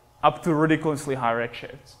 up to ridiculously high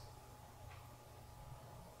redshifts.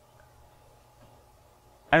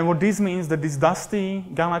 And what this means that these dusty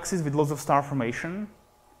galaxies with lots of star formation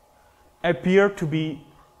appear to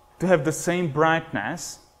have the same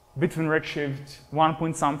brightness between redshift 1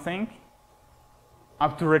 point something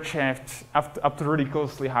up to redshift up to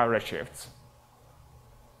ridiculously high redshifts.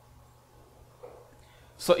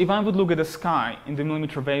 So if I would look at the sky in the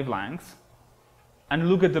millimeter wavelength and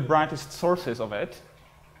look at the brightest sources of it,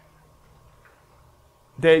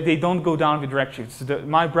 they don't go down with redshifts.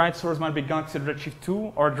 My bright source might be galaxy at redshift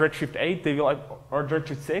 2 or at redshift 8, or at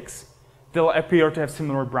redshift 6. They'll appear to have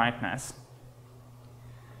similar brightness.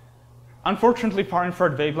 Unfortunately, far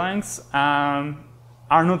infrared wavelengths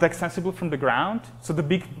are not accessible from the ground. So the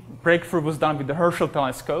big breakthrough was done with the Herschel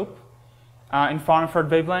telescope in far infrared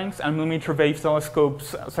wavelengths and millimeter wave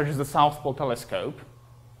telescopes such as the South Pole telescope.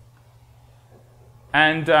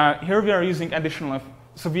 And here we are using additional,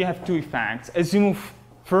 so we have two effects. As you move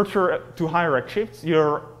further to higher redshifts,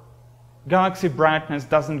 your galaxy brightness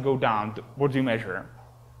doesn't go down, what you measure.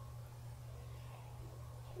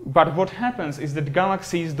 But what happens is that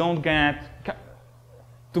galaxies don't get,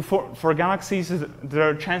 for galaxies, there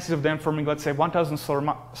are chances of them forming, let's say, 1,000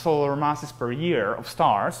 solar masses per year of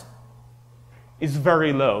stars is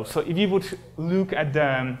very low. So if you would look at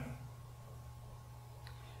the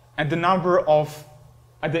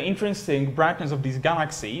intrinsic brightness of this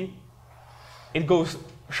galaxy, it goes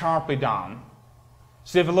sharply down.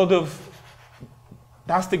 So you have a lot of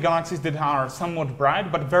dusty galaxies that are somewhat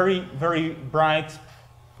bright, but very, very bright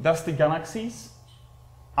dusty galaxies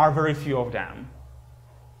are very few of them.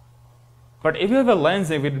 But if you have a lens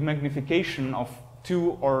with magnification of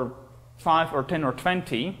 2 or 5 or 10 or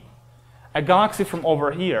 20, a galaxy from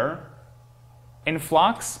over here in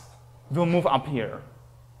flux will move up here.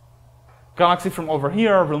 Galaxy from over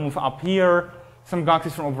here will move up here. Some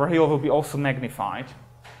galaxies from over here will be also magnified.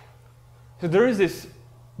 So there is this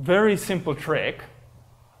very simple trick,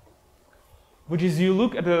 which is you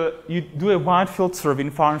do a wide field survey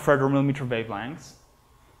in far infrared or millimeter wavelengths.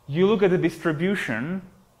 You look at the distribution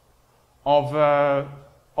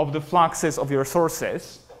of the fluxes of your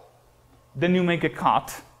sources. Then you make a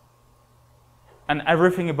cut, and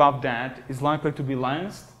everything above that is likely to be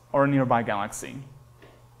lensed or a nearby galaxy.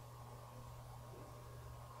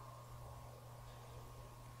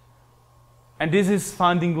 And this is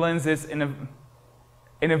finding lenses in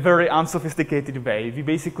a very unsophisticated way. We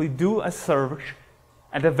basically do a search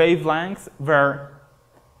at a wavelength where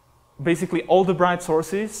basically all the bright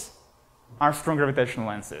sources are strong gravitational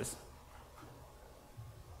lenses.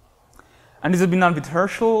 And this has been done with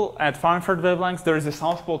Herschel at far infrared wavelengths. There is a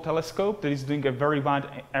South Pole telescope that is doing a very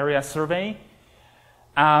wide area survey,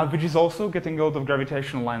 which is also getting a lot of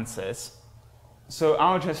gravitational lenses. So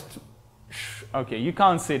I'll just, okay, you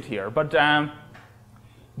can't see it here, but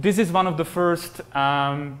this is one of the first,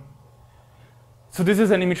 so this is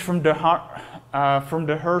an image from the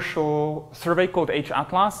Herschel survey called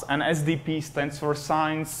H-Atlas, and SDP stands for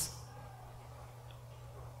Science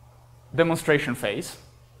Demonstration Phase.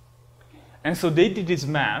 And so they did this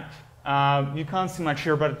map. You can't see much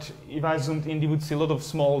here, but if I zoomed in, you would see a lot of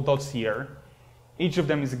small dots here. Each of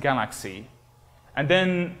them is a galaxy. And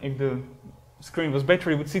then, if the screen was better,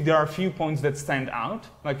 you would see there are a few points that stand out,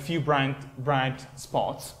 like few bright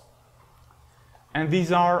spots. And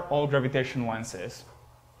these are all gravitational lenses.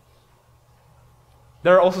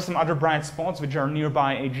 There are also some other bright spots which are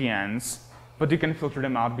nearby AGNs, but you can filter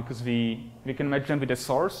them out because we can match them with a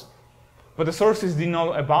source. But the sources you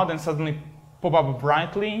know about and suddenly pop up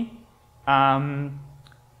brightly in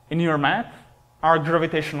your map are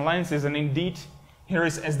gravitational lenses, and indeed, here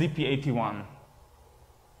is SDP-81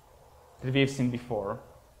 that we have seen before.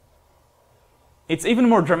 It's even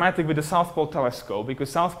more dramatic with the South Pole telescope, because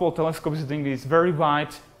South Pole telescope is doing these very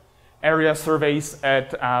wide area surveys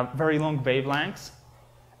at very long wavelengths,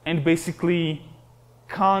 and basically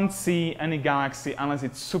can't see any galaxy unless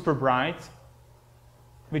it's super bright,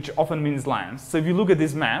 which often means lens. So if you look at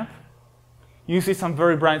this map, you see some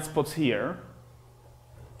very bright spots here.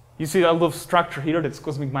 You see a lot of structure here that's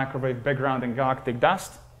cosmic microwave background and galactic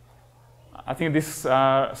dust. I think this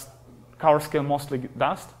color scale mostly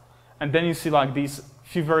dust. And then you see like these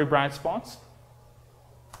few very bright spots.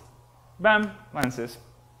 Bam, lenses.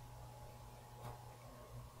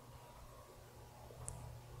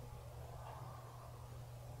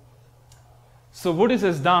 So what this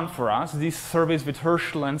has done for us, these surveys with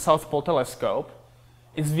Herschel and South Pole telescope,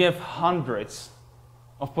 is we have hundreds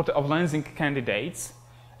of lensing candidates,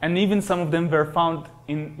 and even some of them were found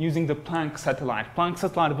in using the Planck satellite. Planck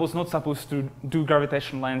satellite was not supposed to do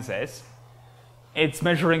gravitational lenses. It's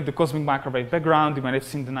measuring the cosmic microwave background. You might have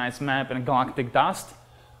seen the nice map and galactic dust.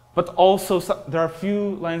 But also, there are a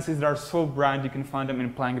few lenses that are so bright you can find them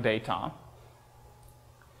in Planck data.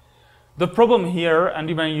 The problem here, and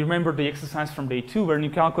you may remember the exercise from day 2, when you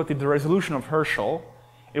calculated the resolution of Herschel,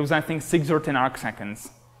 it was, I think, 6 or 10 arc seconds.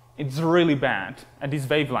 It's really bad at these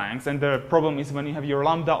wavelengths, and the problem is when you have your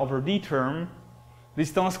lambda over d term,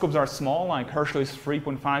 these telescopes are small, like Herschel is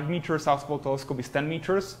 3.5 meters, South Pole telescope is 10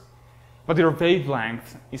 meters, but your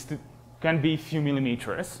wavelength can be a few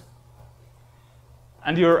millimeters.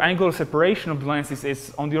 And your angular separation of the lenses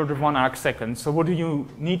is on the order of 1 arc second. So what do you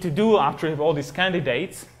need to do after you have all these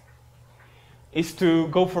candidates is to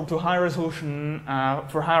go for higher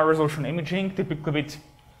resolution imaging, typically with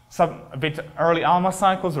early ALMA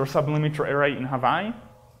cycles or submillimeter array in Hawaii,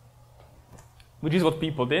 which is what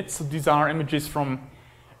people did. So these are images from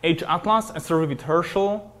H-Atlas, a survey with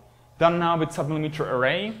Herschel, done now with submillimeter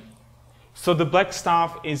array. So the black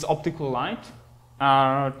stuff is optical light,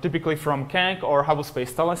 typically from Keck or Hubble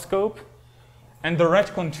Space Telescope, and the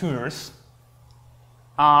red contours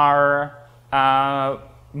are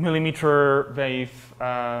millimeter wave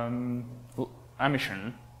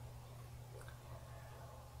emission.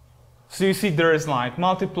 So you see there is like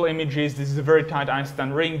multiple images. This is a very tight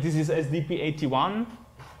Einstein ring. This is SDP-81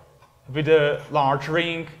 with a large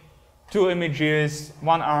ring, 2 images,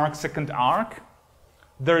 1 arc, second arc.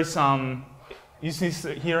 There is some, you see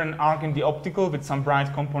here an arc in the optical with some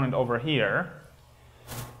bright component over here.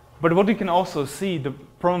 But what you can also see, the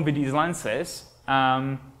problem with these lenses,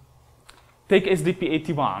 take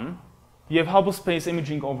SDP-81, you have Hubble space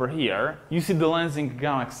imaging over here, you see the lensing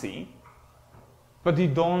galaxy, but you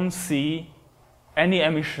don't see any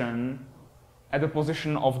emission at the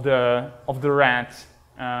position of the red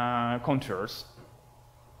contours.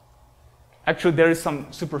 Actually, there is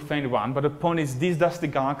some super faint one, but the point is these dusty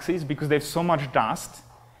galaxies, because they have so much dust,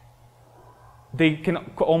 they can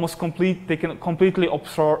completely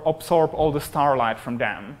absorb all the starlight from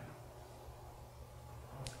them,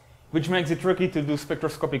 which makes it tricky to do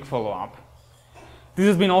spectroscopic follow-up. This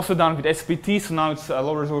has been also done with SPT, so now it's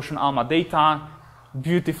low-resolution ALMA data,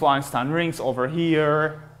 beautiful Einstein rings over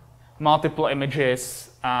here, multiple images,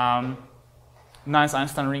 nice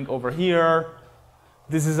Einstein ring over here.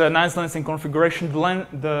 This is a nice lensing configuration.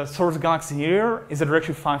 The source galaxy here is at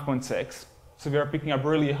redshift 5.6. So we are picking up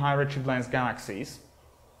really high redshift lens galaxies.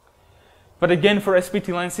 But again, for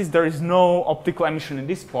SPT lenses, there is no optical emission in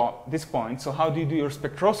this point. So how do you do your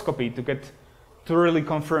spectroscopy to really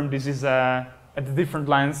confirm this is at the different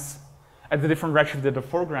lens, at the different redshift of the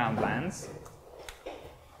foreground lens?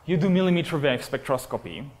 You do millimeter wave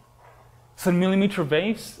spectroscopy. So in millimeter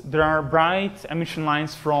waves, there are bright emission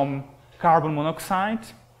lines from carbon monoxide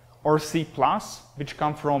or C+, which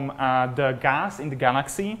come from the gas in the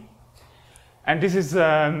galaxy. And this is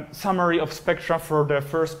a summary of spectra for the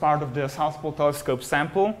first part of the South Pole Telescope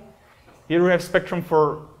sample. Here we have spectrum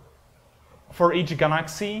for each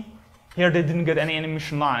galaxy. Here they didn't get any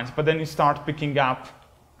emission lines, but then you start picking up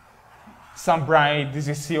some bright, this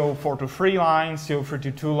is CO423 line,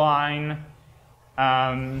 CO322 line,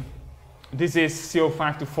 this is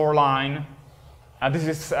CO524 line, this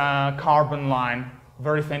is carbon line,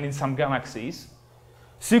 very faint in some galaxies.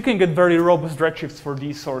 So you can get very robust redshifts for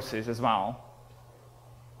these sources as well.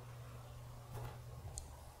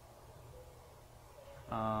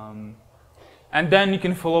 And then you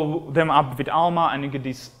can follow them up with ALMA and you get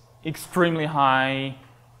these extremely high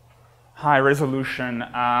resolution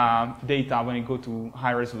data when you go to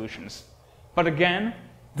high resolutions. But again,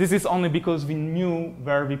 this is only because we knew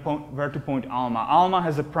where to point ALMA. ALMA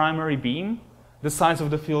has a primary beam. The size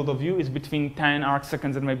of the field of view is between 10 arc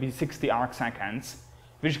seconds and maybe 60 arc seconds,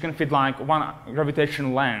 which can fit like one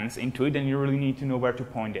gravitational lens into it, and you really need to know where to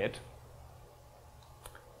point it.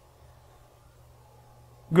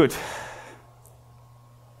 Good.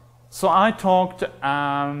 So I've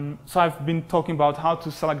been talking about how to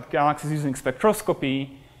select galaxies using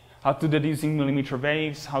spectroscopy, how to do that using millimeter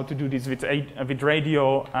waves, how to do this with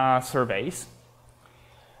radio surveys.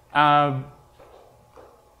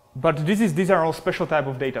 But these are all special type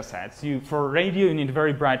of data sets. For radio, you need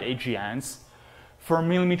very bright AGNs. For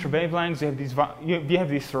millimeter wavelengths, we have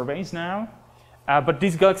these surveys now. But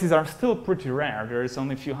these galaxies are still pretty rare. There is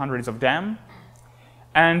only a few hundreds of them.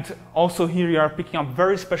 And also here you are picking up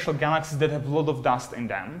very special galaxies that have a lot of dust in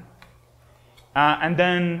them. And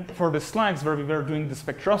then for the SLAGs, where we were doing the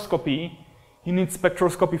spectroscopy, you need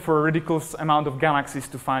spectroscopy for a ridiculous amount of galaxies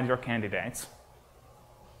to find your candidates.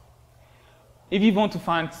 If you want to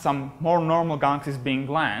find some more normal galaxies being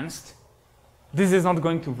glanced, this is not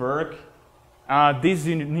going to work. This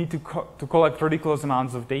you need to collect ridiculous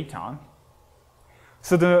amounts of data.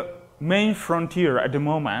 So the main frontier at the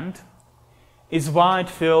moment is wide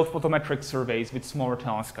field photometric surveys with smaller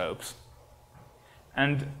telescopes.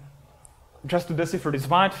 And just to decipher this,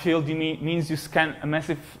 wide field means you scan a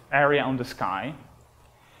massive area on the sky.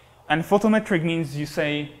 And photometric means you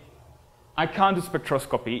say, I can't do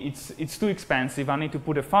spectroscopy, it's too expensive, I need to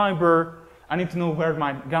put a fiber, I need to know where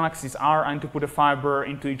my galaxies are, I need to put a fiber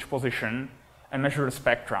into each position and measure the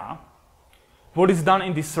spectra. What is done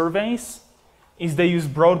in these surveys is they use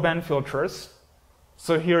broadband filters.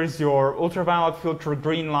 So here is your ultraviolet filter,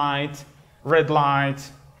 green light, red light,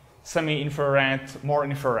 semi-infrared, more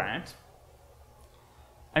infrared.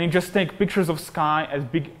 And you just take pictures of sky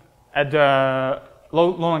at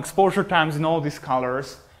long exposure times in all these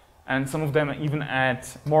colors, and some of them even add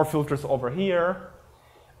more filters over here,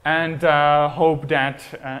 and hope that,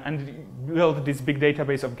 and build this big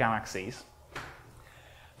database of galaxies.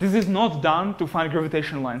 This is not done to find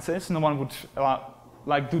gravitational lenses. No one would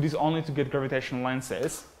do this only to get gravitational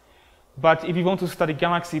lenses. But if you want to study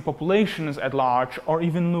galaxy populations at large, or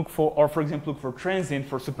even look for, or for example, look for transient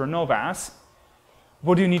for supernovas,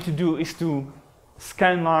 what you need to do is to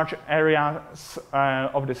scan large areas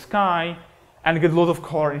of the sky and get a lot of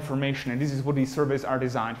color information. And this is what these surveys are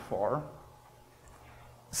designed for.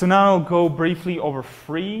 So now I'll go briefly over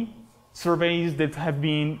 3 surveys that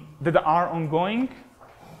are ongoing,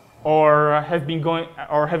 or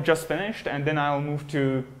have just finished, and then I'll move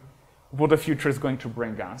to what the future is going to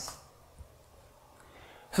bring us.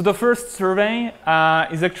 So the first survey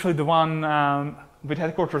is actually the one with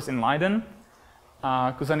headquarters in Leiden,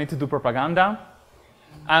 because I need to do propaganda.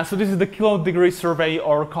 So this is the kilodegree survey,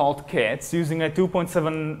 or called KITS, using a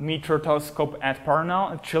 2.7 meter telescope at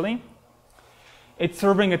Paranal, at Chile. It's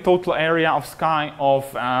surveying a total area of sky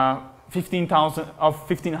of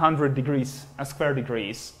 1500 degrees, square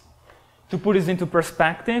degrees. To put this into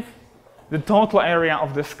perspective, the total area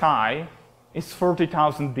of the sky is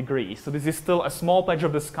 40,000 degrees. So this is still a small patch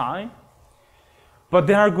of the sky, but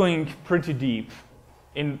they are going pretty deep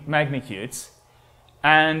in magnitudes.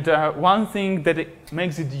 And one thing that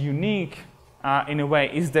makes it unique in a way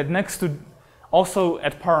is that next to, also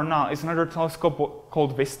at Paranal, is another telescope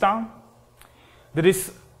called Vista that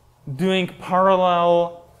is doing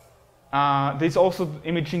parallel, that is also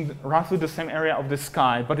imaging roughly the same area of the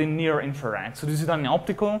sky, but in near infrared. So this is done in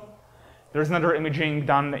optical. There's another imaging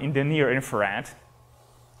done in the near infrared.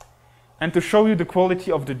 And to show you the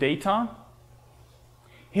quality of the data,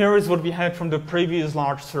 here is what we had from the previous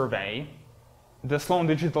large survey, the Sloan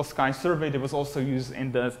Digital Sky Survey that was also used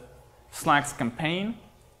in the SLACS campaign.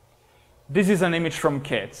 This is an image from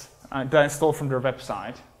KIT that I stole from their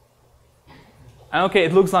website. And okay,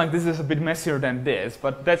 it looks like this is a bit messier than this,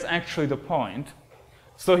 but that's actually the point.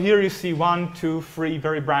 So here you see 1, 2, 3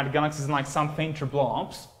 very bright galaxies and like some fainter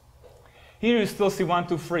blobs. Here you still see 1,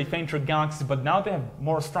 2, 3 fainter galaxies, but now they have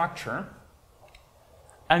more structure.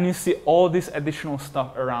 And you see all this additional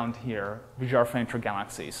stuff around here, which are fainter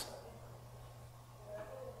galaxies.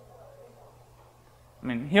 I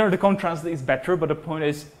mean, here the contrast is better, but the point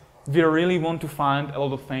is, we really want to find a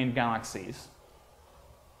lot of faint galaxies.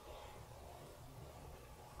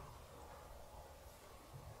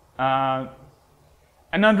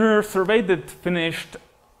 Another survey that finished a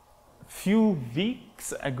few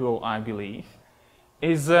weeks ago, I believe,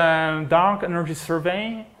 is a dark energy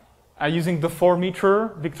survey using the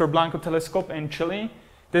 4-meter Victor Blanco telescope in Chile.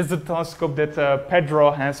 This is the telescope that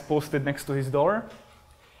Pedro has posted next to his door.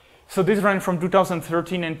 So this ran from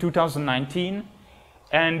 2013 and 2019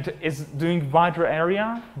 and is doing wider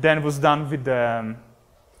area than was done with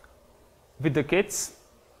the kits.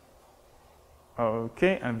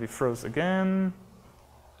 Okay, and we froze again.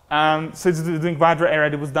 So it's doing wider area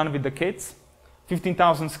that was done with the kits,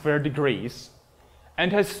 15,000 square degrees.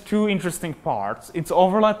 And has two interesting parts. It's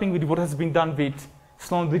overlapping with what has been done with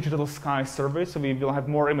Sloan Digital Sky Survey, so we will have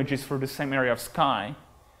more images for the same area of sky.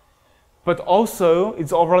 But also,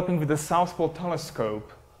 it's overlapping with the South Pole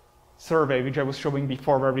Telescope survey, which I was showing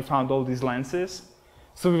before, where we found all these lenses.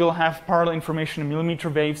 So we will have parallel information in millimeter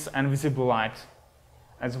waves and visible light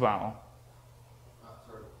as well.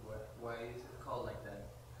 Sorry, why is it called like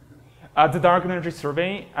that? The Dark Energy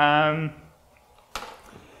Survey,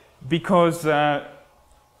 because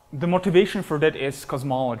the motivation for that is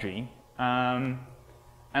cosmology. And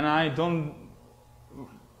I don't,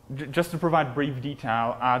 just to provide brief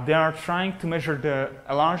detail, they are trying to measure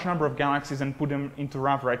a large number of galaxies and put them into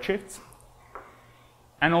rough redshifts,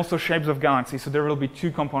 and also shapes of galaxies. So there will be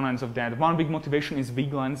two components of that. One big motivation is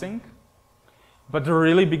weak lensing, but the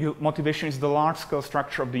really big motivation is the large-scale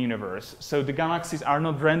structure of the universe. So the galaxies are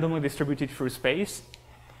not randomly distributed through space,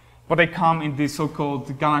 but they come in this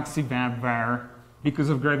so-called galaxy web where, because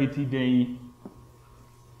of gravity,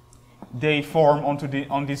 they form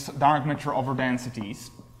on these dark matter over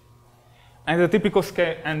densities. And the typical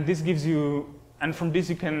scale, and this gives you, and from this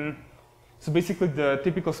you can, so basically the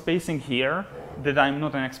typical spacing here, that I'm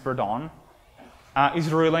not an expert on,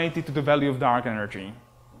 is related to the value of dark energy.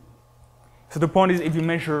 So the point is, if you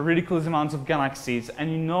measure ridiculous amounts of galaxies,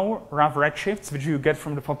 and you know rough redshifts, which you get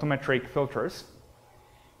from the photometric filters,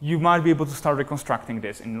 you might be able to start reconstructing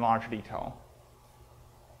this in large detail.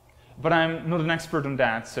 But I'm not an expert on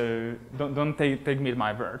that, so don't take me at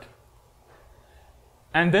my word.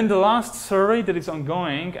 And then the last survey that is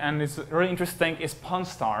ongoing and is really interesting is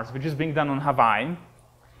Pan-STARRS, which is being done on Hawaii.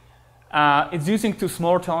 It's using two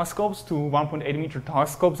smaller telescopes, two 1.8 meter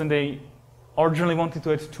telescopes, and they originally wanted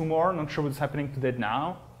to add two more. Not sure what's happening to that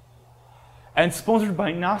now. And sponsored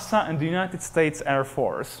by NASA and the United States Air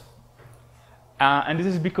Force. And this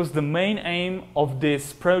is because the main aim of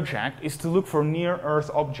this project is to look for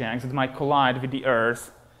near-Earth objects that might collide with the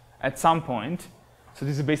Earth at some point. So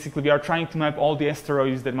this is basically, we are trying to map all the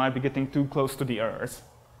asteroids that might be getting too close to the Earth.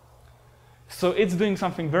 So it's doing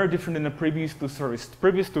something very different than the previous two surveys. The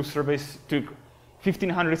previous two surveys took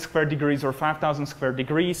 1,500 square degrees or 5,000 square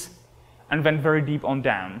degrees and went very deep on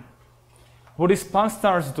down. What is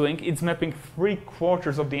Pan-STARRS doing? It's mapping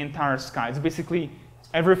 3/4 of the entire sky. It's basically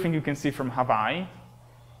everything you can see from Hawaii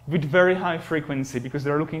with very high frequency, because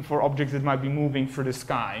they're looking for objects that might be moving through the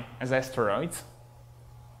sky as asteroids.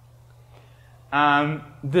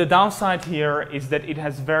 The downside here is that it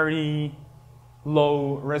has very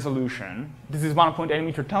low resolution. This is 1.8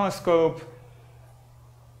 meter telescope.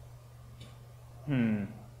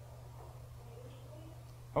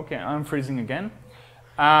 Okay, I'm freezing again.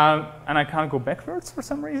 And I can't go backwards for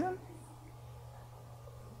some reason.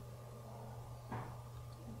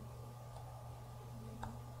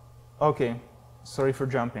 Okay, sorry for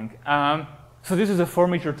jumping. So this is a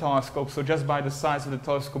 4-meter telescope, so just by the size of the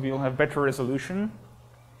telescope you'll have better resolution.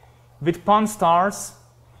 With pan-stars,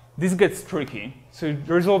 this gets tricky. So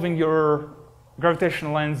resolving your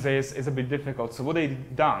gravitational lenses is a bit difficult. So what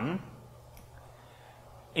they've done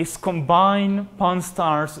is combine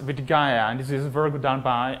pan-stars with Gaia, and this is work done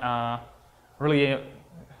by a really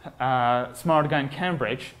smart guy in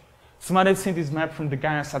Cambridge. So now they've seen this map from the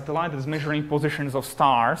Gaia satellite that's measuring positions of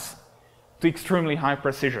stars to extremely high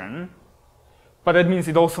precision. But that means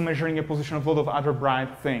it's also measuring a position of a lot of other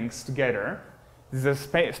bright things together. This is a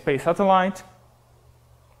space satellite.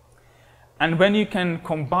 And when you can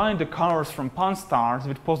combine the colors from pan-stars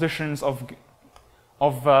with positions of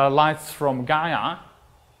lights from Gaia,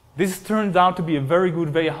 this turns out to be a very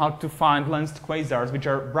good way how to find lensed quasars, which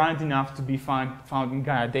are bright enough to be found in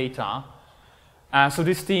Gaia data. So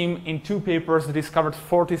this team, in 2 papers, discovered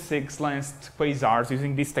 46 lensed quasars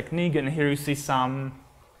using this technique, and here you see some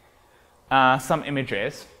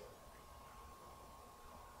images.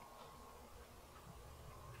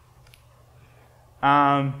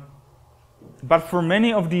 But for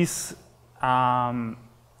many of these, so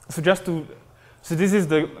this is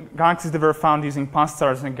the galaxies that were found using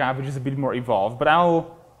pan-stars and Gaia, which is a bit more evolved. But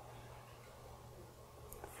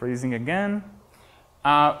freezing again.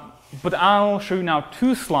 But I'll show you now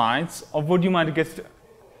 2 slides of what you might get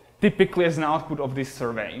typically as an output of this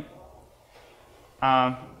survey.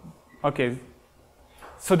 Okay,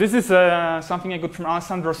 so this is something I got from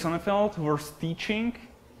Alessandro Sonnefeld, who was teaching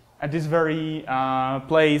at this very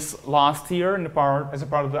place last year as a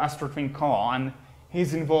part of the AstroTwin call, and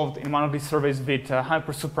he's involved in one of these surveys with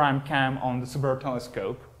hypersuprime cam on the Subaru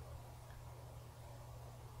telescope.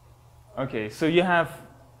 Okay, so you have,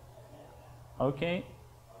 okay,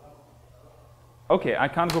 I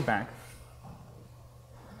can't go back.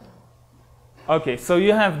 Okay, so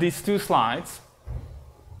you have these 2 slides.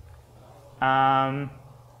 And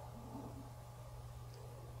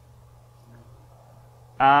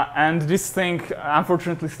this thing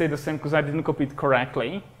unfortunately stayed the same because I didn't copy it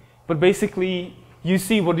correctly. But basically, you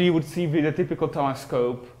see what you would see with a typical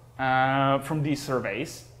telescope from these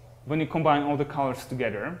surveys when you combine all the colors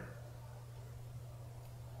together.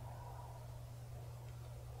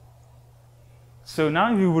 So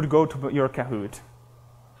now you would go to your Kahoot.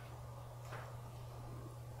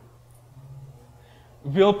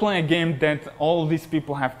 We'll play a game that all these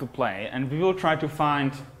people have to play, and we will try to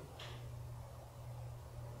find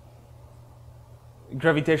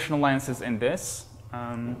gravitational lenses in this.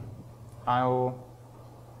 I'll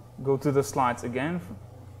go to the slides again.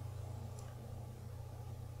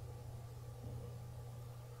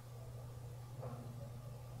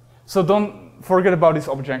 So don't forget about this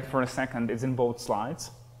object for a second. It's in both slides.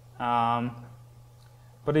 But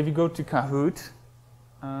if you go to Kahoot,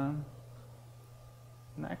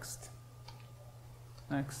 next.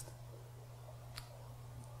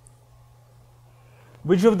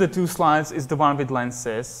 Which of the 2 slides is the one with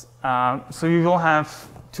lenses? So you will have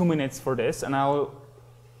 2 minutes for this, and I'll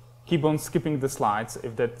keep on skipping the slides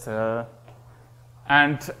if that.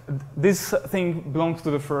 And this thing belongs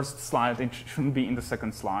to the first slide. It shouldn't be in the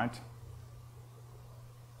second slide.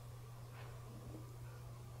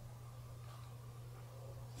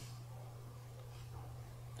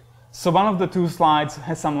 So one of the 2 slides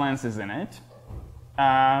has some lenses in it.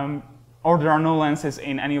 Or there are no lenses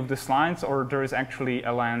in any of the slides, or there is actually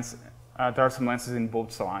a lens. There are some lenses in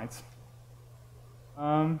both slides.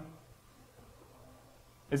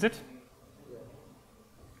 Is it?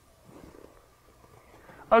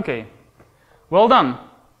 Okay, well done.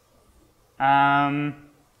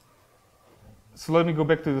 So let me go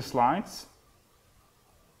back to the slides.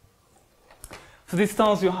 So this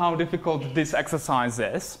tells you how difficult this exercise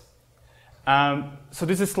is. So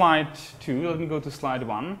this is slide 2. Let me go to slide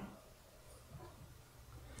 1.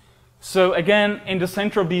 So again, in the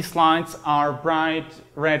center of these slides are bright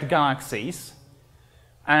red galaxies.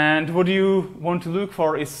 And what you want to look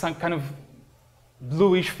for is some kind of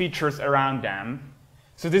bluish features around them.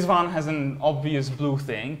 So this one has an obvious blue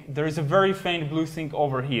thing. There is a very faint blue thing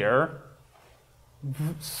over here.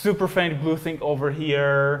 Super faint blue thing over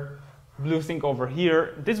here. Blue thing over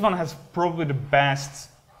here. This one has probably the best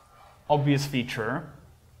obvious feature.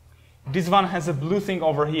 This one has a blue thing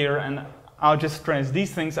over here, and I'll just stress,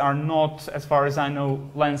 these things are not, as far as I know,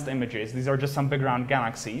 lensed images. These are just some background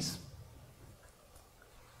galaxies.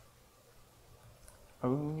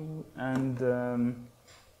 So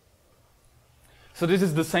this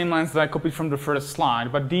is the same lens that I copied from the first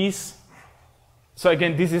slide, but these, so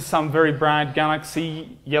again, this is some very bright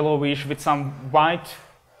galaxy, yellowish, with some white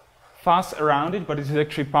fuzz around it, but this is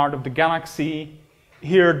actually part of the galaxy.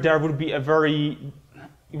 here there would be a very,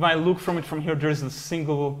 if I look from it from here, there's a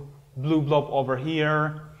single blue blob over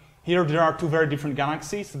here. Here there are two very different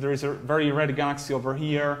galaxies. So there is a very red galaxy over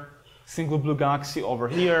here, single blue galaxy over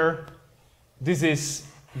here. This is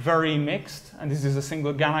very mixed, and this is a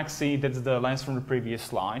single galaxy. That's the lens from the previous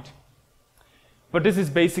slide. But this is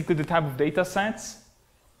basically the type of data sets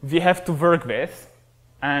we have to work with,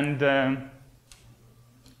 and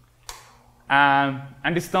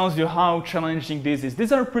this tells you how challenging this is.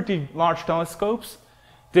 These are pretty large telescopes.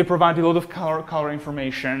 They provide a lot of color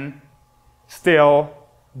information. Still,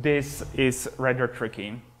 this is rather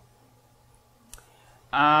tricky.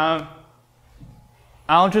 I'll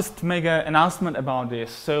just make an announcement about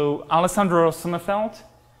this. So Alessandro Sommerfeld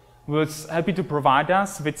was happy to provide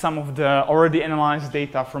us with some of the already analyzed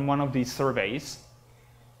data from one of these surveys.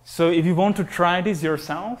 So if you want to try this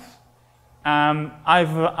yourself,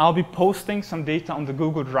 I'll be posting some data on the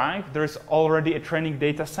Google Drive. There's already a training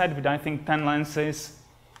data set with, I think, 10 lenses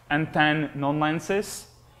and 10 non-lenses.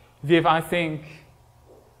 We have, I think,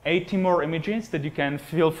 80 more images that you can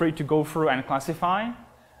feel free to go through and classify.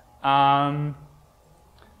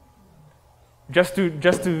 Just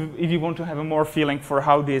to, if you want to have a more feeling for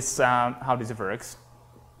how this works.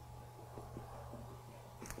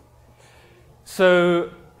 So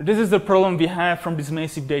this is the problem we have from this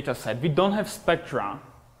massive data set. We don't have spectra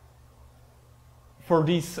for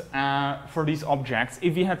these objects.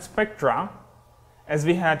 If we had spectra, as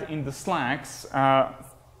we had in the SLACS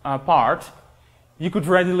part, you could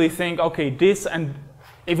readily think, okay, this, and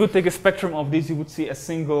if you take a spectrum of this, you would see a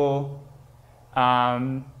single,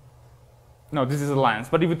 no, this is a lens,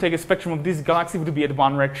 but if you take a spectrum of this galaxy, it would be at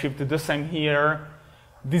one redshift. The same here.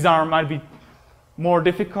 These might be more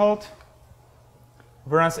difficult.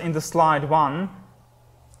 Whereas in the slide one,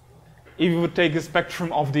 if you would take a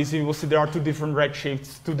spectrum of these, you will see there are two different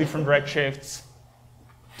redshifts, two different redshifts,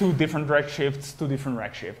 two different redshifts, two different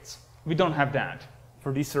redshifts. We don't have that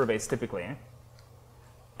for these surveys typically.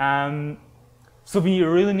 So we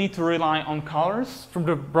really need to rely on colors from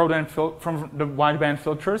the wideband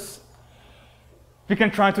filters. We can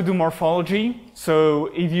try to do morphology. So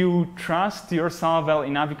if you trust yourself well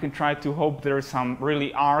enough, you can try to hope there are some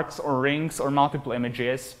really arcs or rings or multiple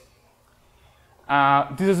images.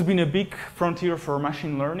 This has been a big frontier for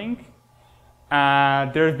machine learning.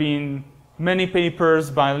 There have been many papers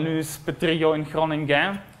by Luce, Petrillo, and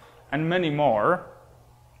Groningen, and many more.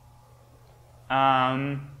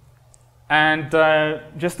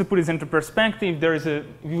 Just to put this into perspective, it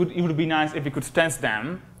would be nice if we could test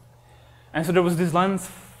them. And so there was this lens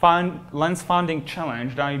finding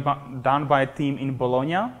challenge done by a team in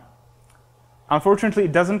Bologna. Unfortunately,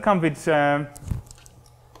 it doesn't come with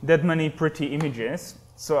that many pretty images.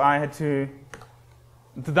 So I had to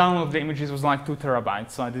download the images was like 2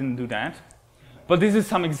 terabytes, so I didn't do that. But this is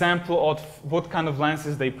some example of what kind of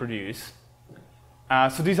lenses they produce.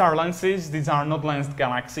 So these are lenses, these are not lensed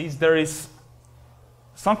galaxies. There is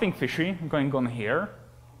something fishy going on here.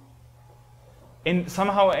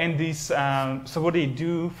 Somehow in this, so what they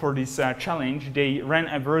do for this challenge, they ran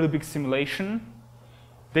a really big simulation.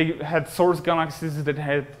 They had source galaxies that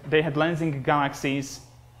they had lensing galaxies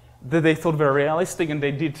that they thought were realistic, and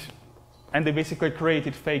they basically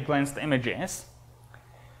created fake lensed images.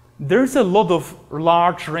 There's a lot of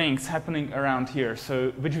large rings happening around here,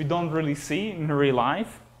 which we don't really see in real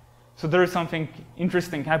life. So there is something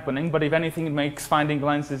interesting happening, but if anything, it makes finding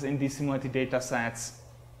lenses in these simulated data sets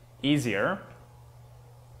easier.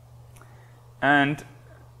 And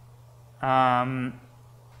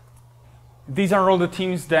these are all the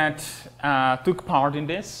teams that took part in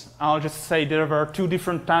this. I'll just say there were 2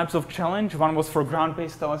 different types of challenge. One was for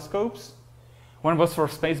ground-based telescopes. One was for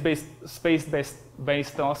space-based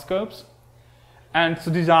telescopes. And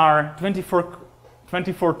so these are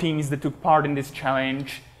 24 teams that took part in this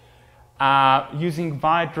challenge using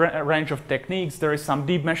wide range of techniques. There is some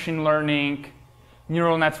deep machine learning,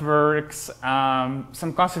 neural networks,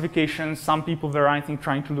 some classifications. Some people were, I think,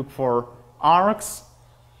 trying to look for arcs.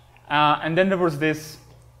 And then there was this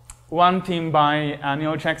one team by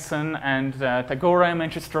Neil Jackson and Tagore and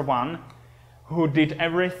Manchester 1 who did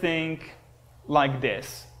everything like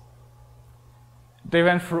this. They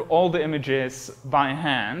went through all the images by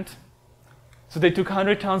hand. So they took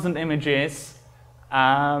 100,000 images.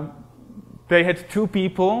 They had 2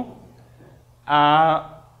 people.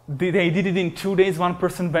 They did it in 2 days. One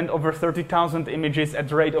person went over 30,000 images at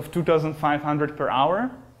the rate of 2,500 per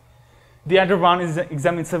hour. The other one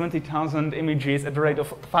examined 70,000 images at the rate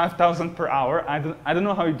of 5,000 per hour. I don't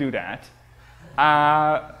know how you do that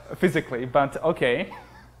physically, but okay.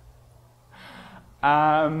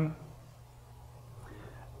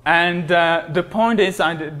 And the point is,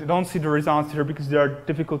 I don't see the results here because they are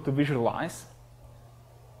difficult to visualize.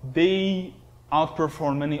 They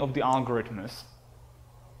outperform many of the algorithms.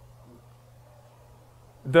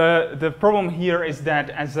 The problem here is that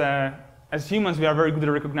as humans, we are very good at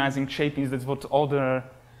recognizing shapings. That's what all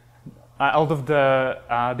of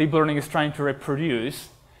the deep learning is trying to reproduce.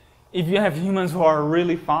 If you have humans who are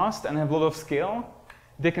really fast and have a lot of skill,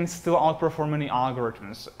 they can still outperform many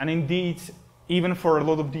algorithms. And indeed, even for a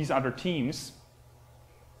lot of these other teams,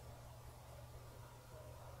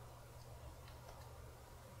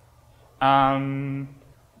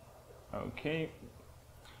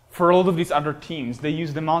 for a lot of these other teams, they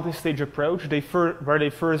use the multi-stage approach, where they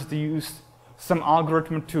first use some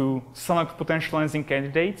algorithm to select potential lensing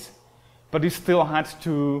candidates, but they still had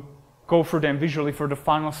to go through them visually for the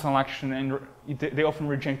final selection, and they often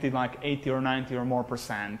rejected like 80 or 90 or more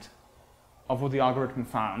 % of what the algorithm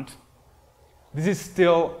found. This is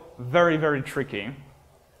still very, very tricky.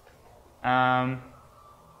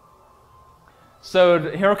 So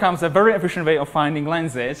here comes a very efficient way of finding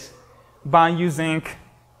lenses by using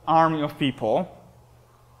army of people.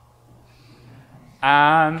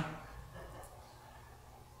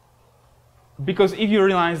 Because if you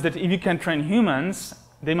realize that if you can train humans,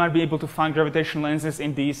 they might be able to find gravitational lenses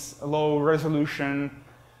in these low resolution,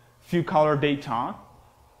 few color data,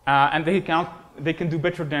 and they can do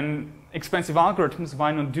better than expensive algorithms.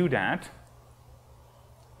 Why not do that?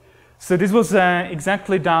 So this was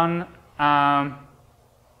exactly done.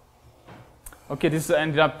 Okay, this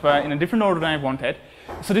ended up in a different order than I wanted.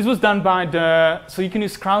 So this was done by so you can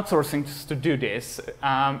use crowdsourcing to do this.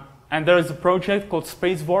 And there is a project called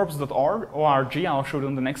spacewarps.org, I'll show it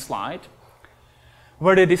on the next slide,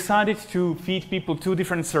 where they decided to feed people two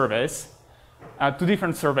different surveys.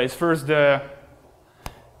 First, the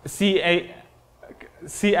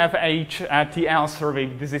CFHTL survey.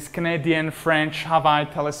 This is Canadian, French, Hawaii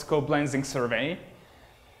Telescope Lensing Survey.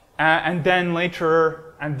 And then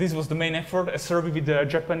later, and this was the main effort, a survey with the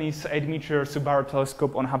Japanese 8-meter Subaru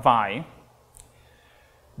telescope on Hawaii.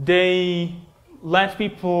 They let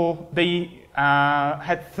people, they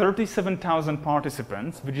had 37,000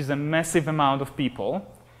 participants, which is a massive amount of people,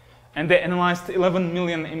 and they analyzed 11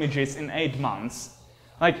 million images in 8 months.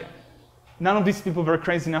 Like, none of these people were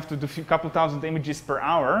crazy enough to do a couple thousand images per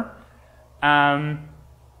hour,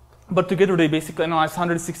 but together they basically analyzed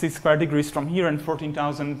 160 square degrees from here and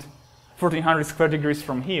 1,400 square degrees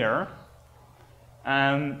from here.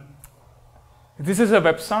 This is a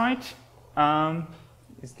website.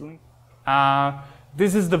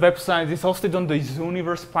 This is the website. It's hosted on the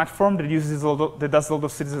Zooniverse platform that does a lot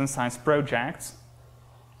of citizen science projects.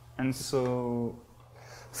 And so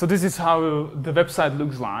this is how the website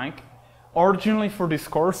looks like. Originally for this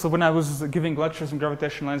course, so when I was giving lectures on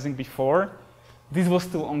gravitational lensing before, this was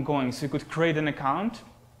still ongoing. So you could create an account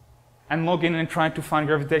and log in and try to find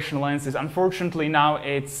gravitational lenses. Unfortunately, now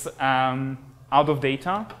it's out of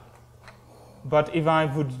data. But if I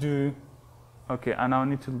would do, okay, I now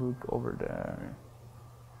need to look over there.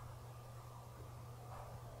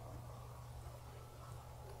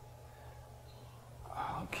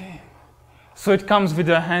 Okay, so it comes with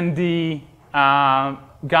a handy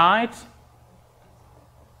guide,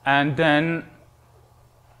 and then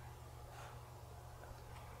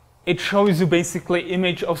it shows you basically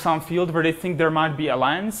image of some field where they think there might be a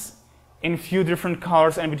lens in few different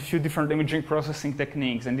colors and with few different imaging processing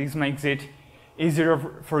techniques, and this makes it easier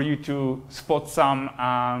for you to spot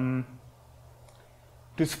something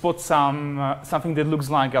that looks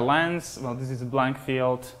like a lens. Well, this is a blank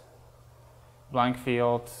field. Blank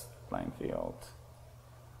field, blank field.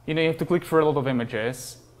 You know, you have to click for a lot of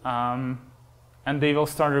images, and they will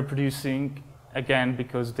start reproducing again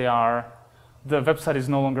because the website is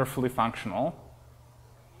no longer fully functional.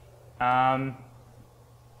 But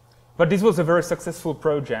this was a very successful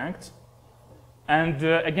project. And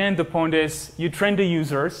again, the point is you train the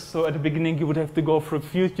users. So at the beginning, you would have to go through a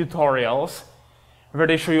few tutorials where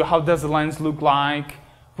they show you how does the lens look like,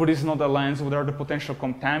 what is not a lens, what are the potential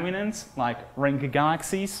contaminants, like ring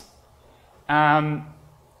galaxies.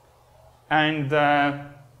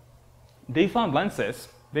 They found lenses.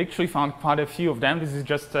 They actually found quite a few of them. This is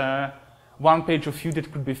just one page of few that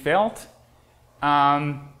could be filled.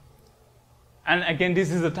 And again, this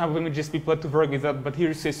is the type of images people had to work with, but here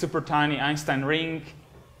you see a super tiny Einstein ring,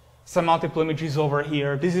 some multiple images over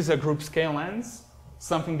here. This is a group scale lens,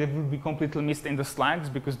 something that would be completely missed in the slides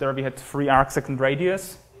because there we had 3 arcsecond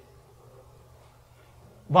radius.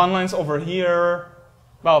 One lens over here.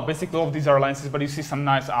 Well, basically all of these are lenses, but you see some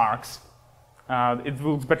nice arcs. It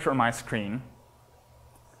looks better on my screen.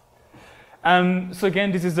 So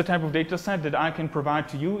again, this is the type of data set that I can provide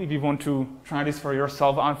to you if you want to try this for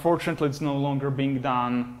yourself. Unfortunately, it's no longer being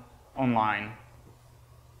done online.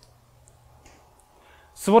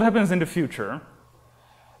 So what happens in the future?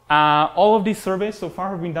 All of these surveys so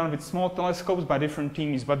far have been done with small telescopes by different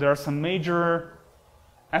teams, but there are some major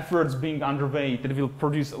efforts being underway that will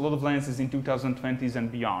produce a lot of lenses in 2020s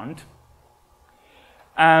and beyond.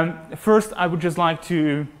 First, I would just like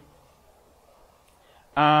to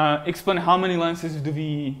explain how many lenses do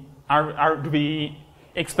we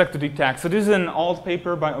expect to detect. So this is an old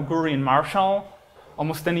paper by Oguri and Marshall,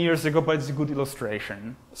 almost 10 years ago, but it's a good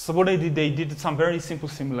illustration. So what they did some very simple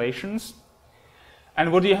simulations.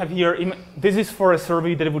 And what you have here, this is for a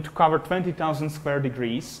survey that would cover 20,000 square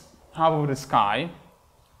degrees, half of the sky.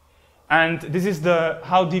 And this is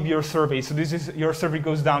how deep your survey. So this is your survey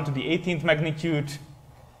goes down to the 18th magnitude,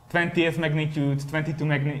 20th magnitude,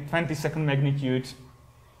 22nd magnitude,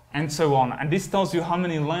 and so on. And this tells you how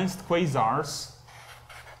many lensed quasars,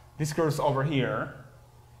 this curves over here,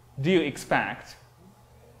 do you expect.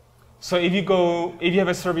 So if you have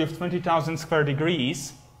a survey of 20,000 square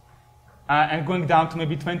degrees and going down to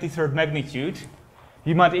maybe 23rd magnitude,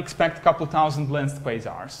 you might expect a couple thousand lensed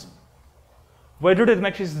quasars. Whether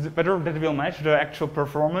that will match the actual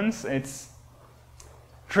performance, it's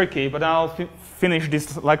tricky, but I'll finish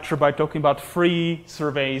this lecture by talking about 3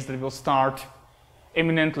 surveys that will start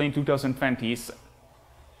imminently in 2020s.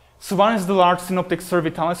 So one is the Large Synoptic Survey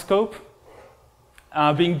Telescope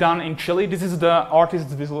being done in Chile. This is the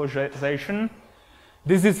artist's visualization.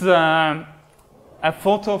 This is a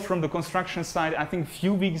photo from the construction site, I think a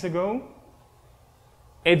few weeks ago.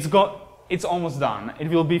 It's almost done. It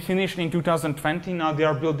will be finished in 2020. Now they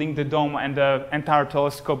are building the dome and the entire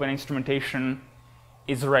telescope and instrumentation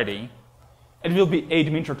is ready. It will be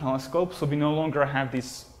 8-meter telescope, so we no longer have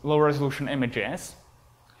these low-resolution images.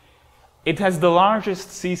 It has the largest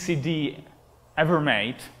CCD ever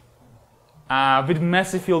made with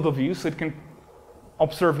massive field of view, so it can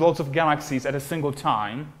observe lots of galaxies at a single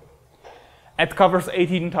time. It covers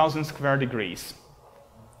 18,000 square degrees,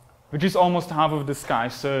 which is almost half of the sky.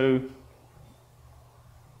 So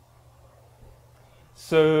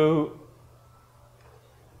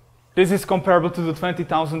this is comparable to the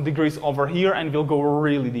 20,000 degrees over here, and will go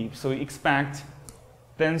really deep. So we expect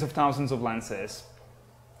tens of thousands of lenses.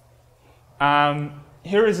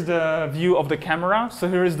 Here is the view of the camera. So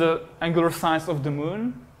here is the angular size of the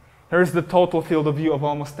moon. Here is the total field of view of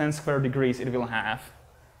almost 10 square degrees it will have.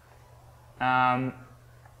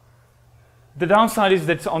 The downside is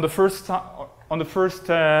that on the first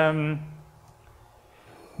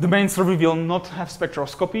the main survey will not have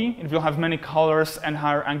spectroscopy. It will have many colors and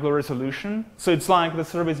higher angular resolution. So it's like the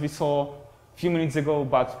surveys we saw a few minutes ago,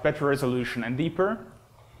 but better resolution and deeper.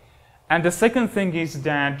 And the second thing is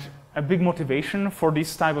that a big motivation for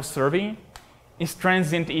this type of survey is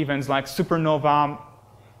transient events like supernova,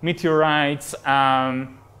 meteorites, and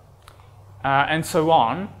so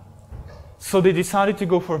on. So they decided to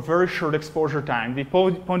go for a very short exposure time. They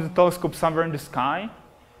point the telescope somewhere in the sky,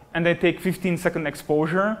 and they take 15-second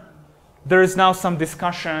exposure. There is now some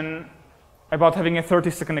discussion about having a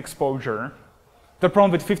 30-second exposure. The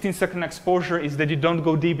problem with 15-second exposure is that you don't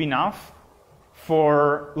go deep enough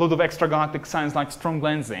for a lot of extragalactic signs like strong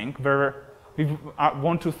lensing, where we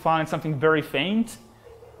want to find something very faint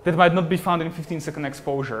that might not be found in 15-second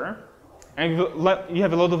exposure. And you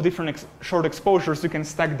have a lot of different short exposures, you can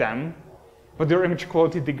stack them, but their image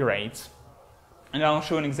quality degrades. And I'll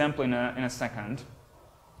show an example in a second.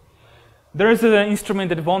 There is an instrument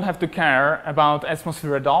that won't have to care about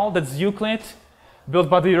atmosphere at all. That's Euclid, built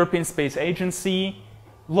by the European Space Agency.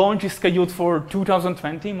 Launch is scheduled for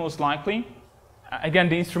 2020, most likely. Again,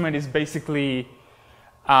 the instrument is basically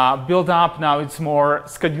built up. Now it's more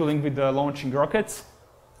scheduling with the launching rockets.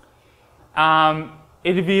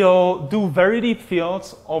 It will do very deep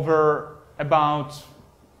fields over about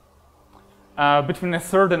between a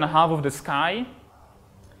third and a half of the sky.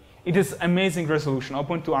 It has amazing resolution,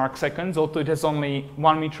 0.2 arcseconds, although it has only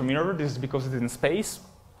 1 meter mirror. This is because it is in space.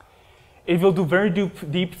 It will do very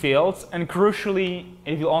deep fields, and crucially,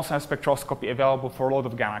 it will also have spectroscopy available for a lot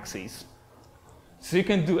of galaxies. So you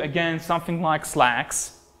can do, again, something like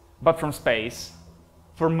SLACS, but from space,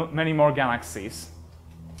 for many more galaxies.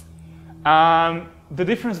 The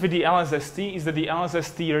difference with the LSST is that the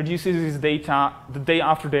LSST reduces its data the day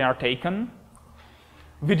after they are taken.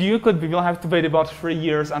 With Euclid, we will have to wait about 3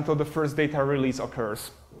 years until the first data release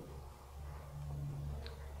occurs.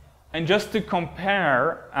 And just to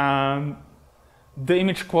compare the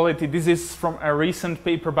image quality, this is from a recent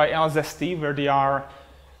paper by LSST, where they are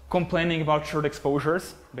complaining about short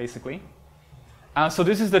exposures, basically. So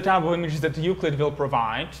this is the type of images that Euclid will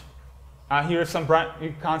provide. Here are some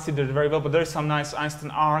you can't see that very well, but there's some nice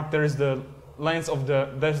Einstein arc. There is the lens of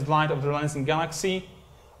there's the light of the lens in galaxy.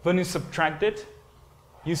 When you subtract it,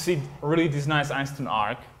 you see really this nice Einstein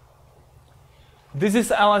arc. This is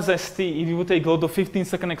LSST. If you would take a lot of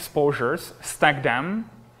 15-second exposures, stack them,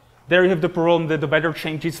 there you have the problem that the weather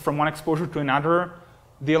changes from one exposure to another.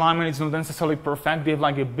 The alignment is not necessarily perfect. They have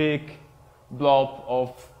like a big blob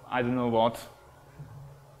of, I don't know what,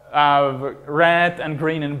 red and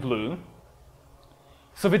green and blue.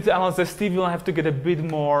 So with the LSST, we'll have to get a bit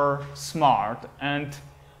more smart and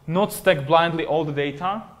not stack blindly all the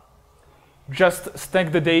data. Just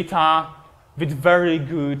stack the data with very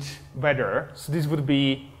good weather. So this would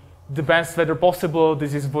be the best weather possible.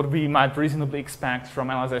 This is what we might reasonably expect from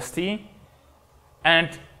LSST. And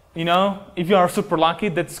you know, if you are super lucky,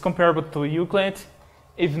 that's comparable to Euclid.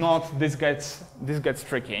 If not, this gets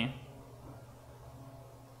tricky.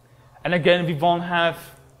 And again, we won't have,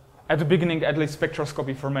 at the beginning, at least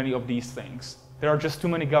spectroscopy for many of these things. There are just too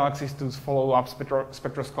many galaxies to follow up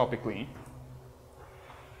spectroscopically.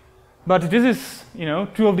 But this is, you know,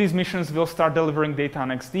 2 of these missions will start delivering data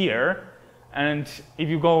next year. And if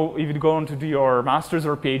you go on to do your master's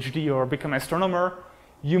or PhD or become an astronomer,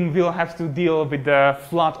 you will have to deal with the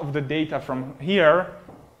flood of the data from here.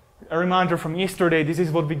 A reminder from yesterday, this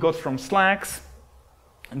is what we got from SLACS,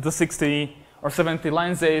 the 60 or 70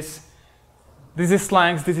 lenses. This is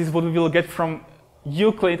SLACS, this is what we will get from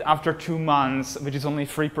Euclid after 2 months, which is only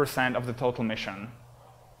 3% of the total mission.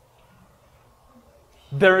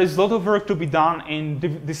 There is a lot of work to be done in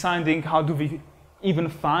deciding how do we even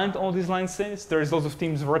find all these lenses. There is lots of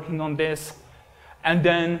teams working on this. And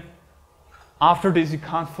then after this, you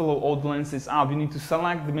can't follow all the lenses up. You need to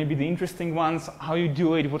select maybe the interesting ones, how you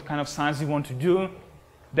do it, what kind of size you want to do.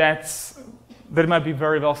 That might be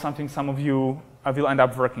very well something some of you will end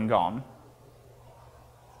up working on.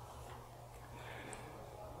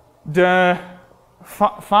 The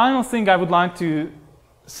final thing I would like to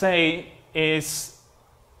say is,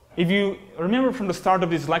 if you remember from the start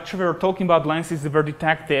of this lecture, we were talking about lenses that were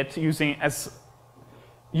detected using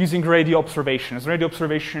radio observations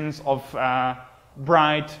of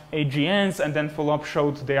bright AGNs, and then follow-up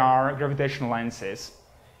showed they are gravitational lenses.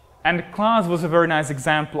 And Clase was a very nice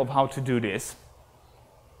example of how to do this.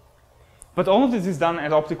 But all of this is done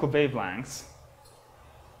at optical wavelengths.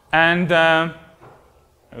 And,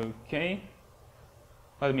 okay,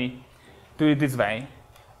 let me do it this way.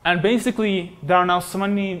 And basically, there are now so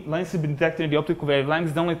many lenses detected in the optical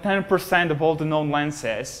wavelengths that only 10% of all the known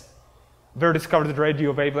lenses were discovered at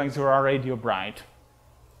radio wavelengths or are radio bright.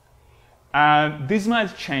 This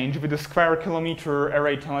might change with the square kilometer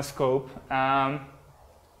array telescope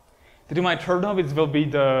that you might heard of. It will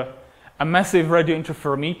be a massive radio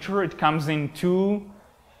interferometer. It comes in two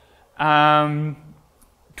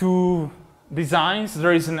designs.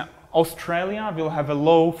 There is in Australia, we'll have a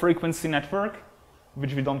low frequency network,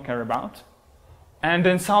 which we don't care about. And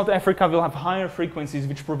in South Africa, we'll have higher frequencies,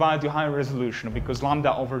 which provide you higher resolution, because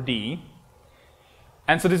lambda over d.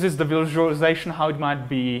 And so this is the visualization, how it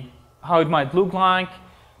might look like.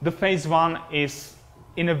 The phase 1 is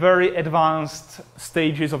in a very advanced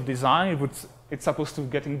stages of design. It's supposed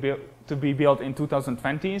to be built in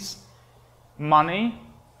 2020s. Money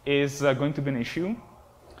is going to be an issue,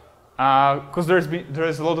 because there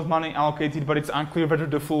is a lot of money allocated, but it's unclear whether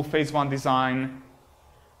the full phase 1 design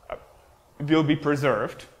will be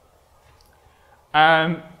preserved.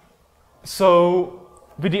 So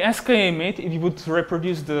with the SKA emit, if you would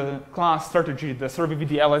reproduce the class strategy, the survey with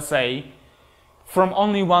the LSA, from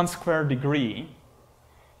only 1 square degree,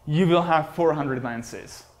 you will have 400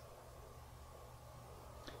 lenses.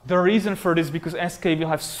 The reason for this is because SK will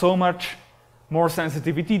have so much more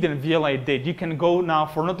sensitivity than VLA did. You can go now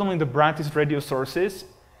for not only the brightest radio sources,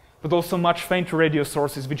 but also much fainter radio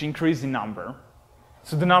sources, which increase in number.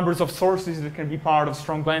 So the numbers of sources that can be part of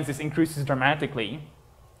strong lenses increases dramatically.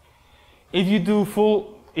 If you do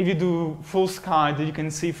full sky that you can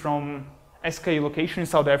see from SK location in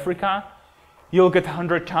South Africa, you'll get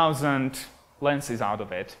 100,000 lenses out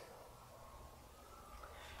of it.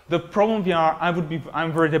 The problem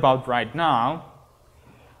I'm worried about right now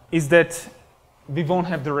is that we won't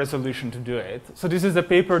have the resolution to do it. So this is a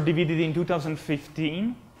paper divided in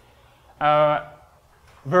 2015,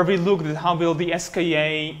 where we looked at how will the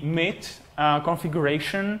SKA MIT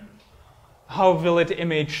configuration, how will it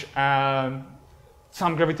image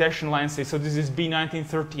some gravitational lenses. So this is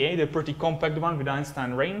B1938, a pretty compact one with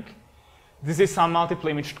Einstein ring. This is some multiple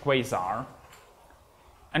imaged quasar.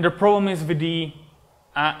 And the problem is with the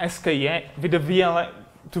SKA, with the VLA,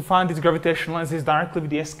 to find these gravitational lenses directly with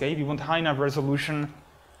the SK. We want high enough resolution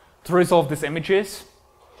to resolve these images.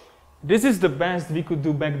 This is the best we could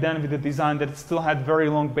do back then with a design that still had very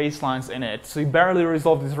long baselines in it. So you barely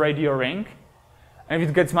resolve this radio ring. And if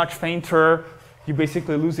it gets much fainter, you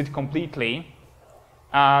basically lose it completely.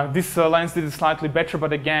 This lens did it slightly better,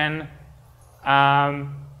 but again,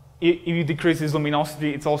 if you decrease its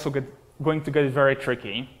luminosity, it's also going to get very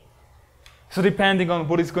tricky. So depending on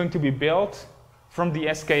what is going to be built from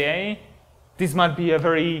the SKA, this might be a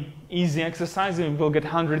very easy exercise, and we'll get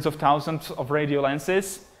hundreds of thousands of radio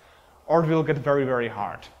lenses, or we'll get very, very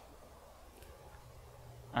hard.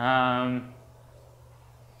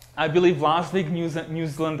 I believe last week New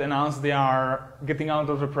Zealand announced they are getting out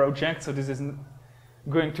of the project, so this is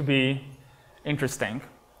going to be interesting.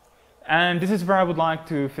 And this is where I would like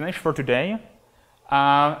to finish for today.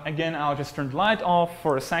 Again, I'll just turn the light off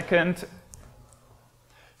for a second.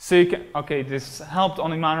 So you can, okay, this helped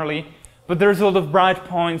only minorly, but there's a lot of bright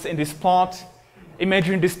points in this plot.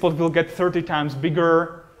 Imagine this plot will get 30 times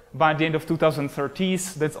bigger by the end of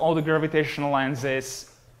 2030s. That's all the gravitational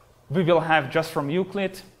lenses we will have just from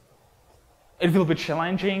Euclid. It will be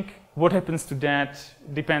challenging. What happens to that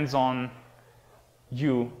depends on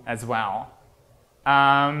you as well.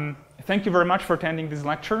 Thank you very much for attending this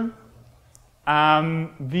lecture.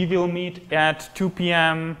 We will meet at 2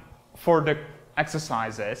 p.m. for the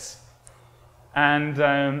exercises. And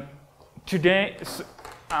today,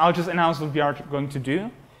 I'll just announce what we are going to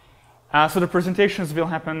do. So the presentations will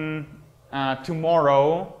happen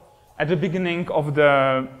tomorrow at the beginning of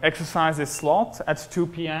the exercises slot at 2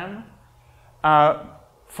 p.m.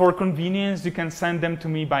 For convenience, you can send them to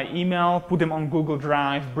me by email, put them on Google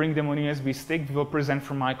Drive, bring them on USB stick. We will present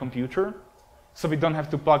from my computer, so we don't have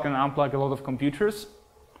to plug and unplug a lot of computers.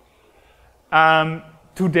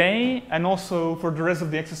 Today, and also for the rest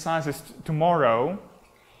of the exercises tomorrow,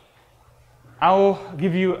 I'll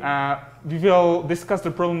give you, we will discuss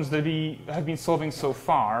the problems that we have been solving so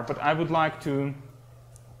far, but I would like to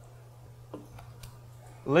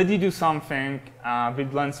let you do something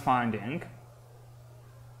with lens finding.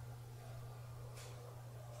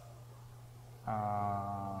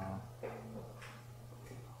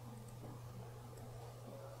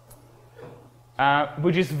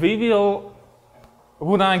 Which is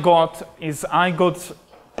what I got is I got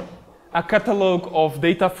a catalog of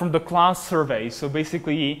data from the Clase survey. So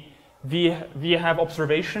basically, we have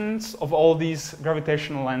observations of all these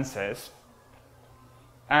gravitational lenses.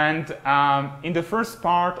 And in the first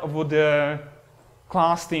part of what the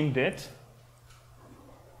Clase team did,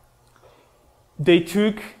 they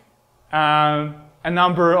took a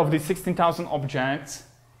number of the 16,000 objects,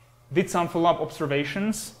 did some follow-up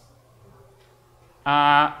observations,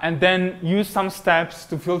 and then used some steps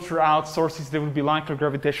to filter out sources that would be likely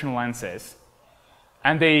gravitational lenses.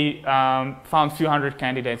 And they found a few hundred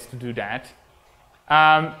candidates to do that.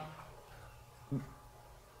 I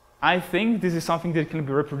think this is something that can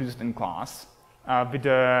be reproduced in Clase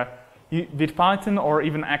with Python or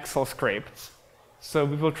even Excel scripts. So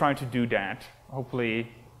we will try to do that.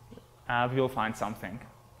 Hopefully, we will find something.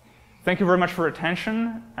 Thank you very much for your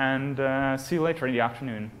attention, and see you later in the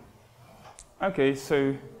afternoon. Okay,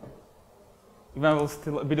 so if I will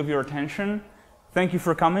steal a bit of your attention, thank you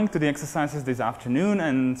for coming to the exercises this afternoon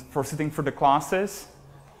and for sitting for the classes.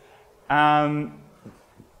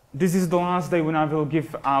 This is the last day when I will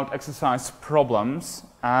give out exercise problems.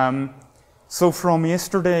 So from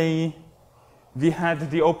yesterday, we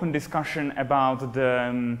had the open discussion about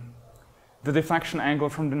the deflection angle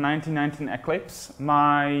from the 1919 eclipse.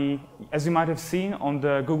 As you might have seen on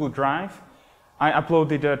the Google Drive, I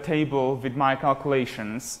uploaded a table with my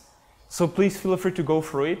calculations. So please feel free to go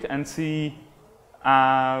through it and see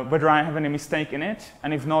whether I have any mistake in it.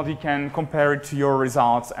 And if not, you can compare it to your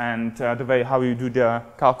results and the way how you do the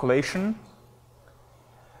calculation.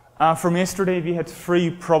 From yesterday, we had 3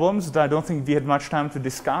 problems that I don't think we had much time to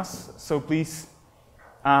discuss. So please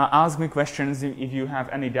ask me questions if you have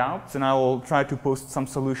any doubts, and I will try to post some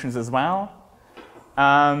solutions as well.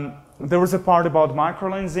 There was a part about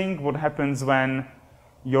microlensing, what happens when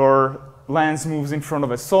your lens moves in front of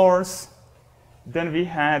a source. Then we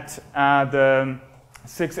had the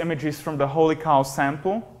 6 images from the Holy Cow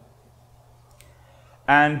sample.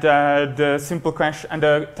 And the simple question and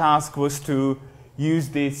the task was to use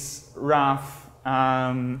these rough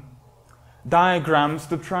diagrams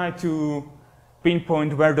to try to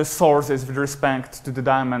pinpoint where the source is with respect to the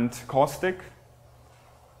diamond caustic.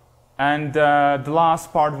 And the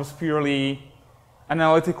last part was purely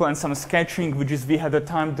analytical and some sketching, which is we had a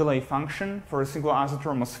time delay function for a single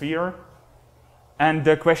isothermal sphere. And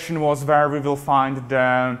the question was where we will find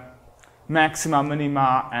the maxima,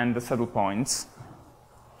 minima, and the saddle points.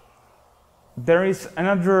 There is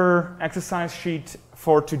another exercise sheet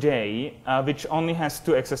for today, which only has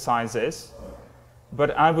 2 exercises,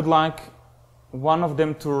 but I would like one of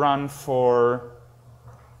them to run for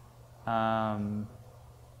 2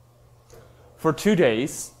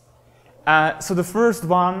 days. So the first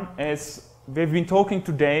one is, we've been talking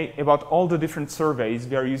today about all the different surveys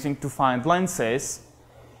we are using to find lenses,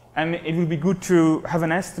 and it would be good to have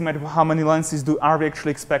an estimate of how many lenses are we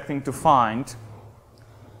actually expecting to find.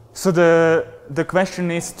 So the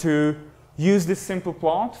question is to use this simple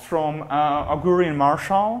plot from Auguri and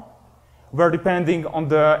Marshall, where depending on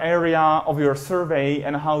the area of your survey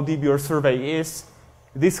and how deep your survey is,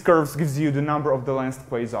 this curve gives you the number of the lensed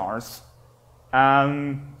quasars.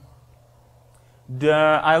 I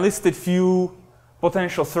listed few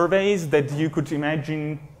potential surveys that you could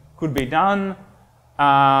imagine could be done.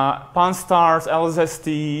 Pan-STARRS,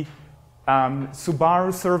 LSST,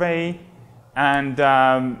 Subaru survey, and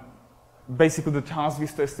basically the task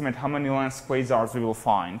is to estimate how many lensed quasars we will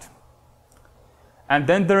find. And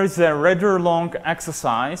then there is a rather long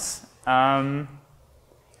exercise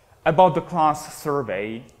about the Clase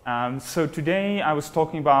survey. So today I was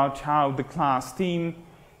talking about how the Clase team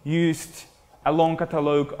used a long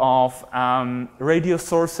catalog of radio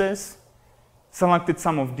sources, selected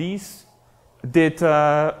some of these, did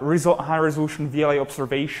high-resolution VLA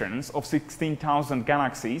observations of 16,000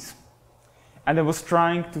 galaxies, and I was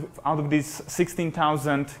trying to, out of these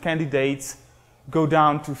 16,000 candidates, go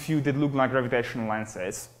down to a few that look like gravitational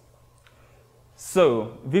lenses.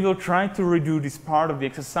 So we will try to redo this part of the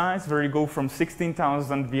exercise where you go from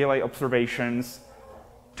 16,000 VLA observations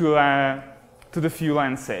to the few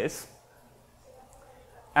lenses.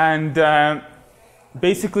 And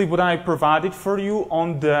basically what I provided for you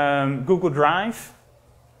on the Google Drive.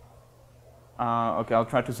 Okay, I'll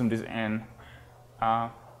try to zoom this in.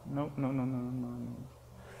 No.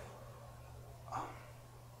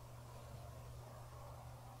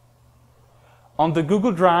 On the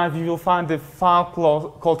Google Drive, you will find a file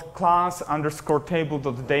called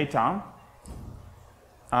class_table.data,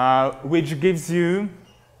 which gives you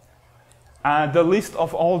the list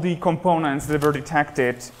of all the components that were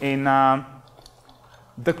detected in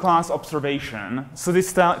the class observation. So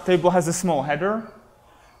this table has a small header,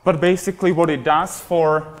 but basically what it does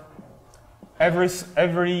for every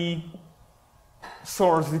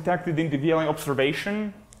source detected in the VLA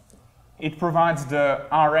observation, it provides the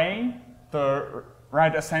RA, the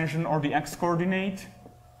right ascension or the x-coordinate,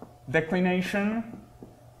 declination,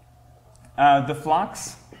 the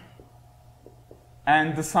flux,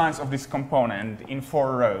 and the size of this component in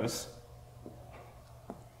 4 rows.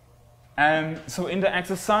 And so in the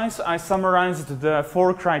exercise, I summarized the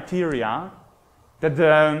 4 criteria that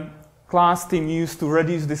the Clase team used to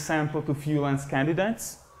reduce the sample to few lens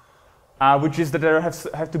candidates, which is that there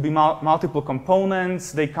have to be multiple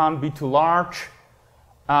components, they can't be too large,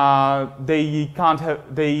 they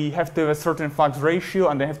have to have a certain flux ratio,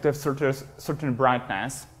 and they have to have certain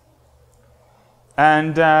brightness.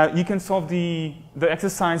 And you can solve the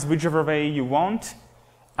exercise whichever way you want.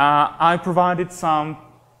 I provided some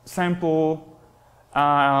sample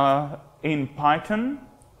in Python,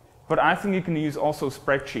 but I think you can use also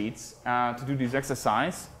spreadsheets to do this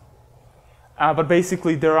exercise. But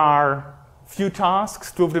basically there are few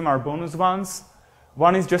tasks, 2 of them are bonus ones.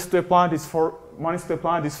 One is just to apply these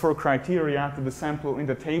 4 criteria to the sample in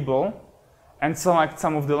the table and select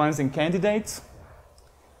some of the lensing candidates.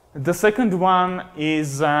 The second one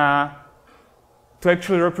is to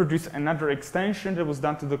actually reproduce another extension that was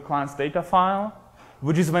done to the Clase data file,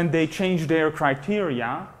 which is when they change their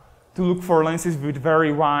criteria to look for lenses with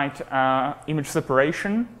very wide image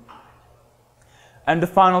separation. And the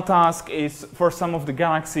final task is, for some of the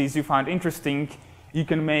galaxies you find interesting, you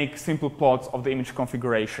can make simple plots of the image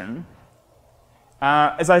configuration.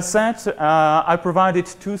 As I said, I provided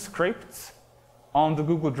 2 scripts on the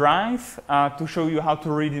Google Drive to show you how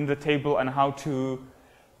to read in the table and how to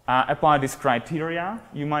apply this criteria.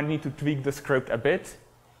 You might need to tweak the script a bit.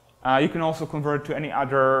 You can also convert to any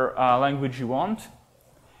other language you want.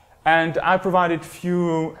 And I provided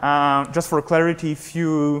few, just for clarity,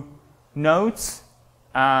 few notes.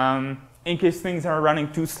 In case things are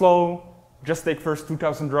running too slow, just take first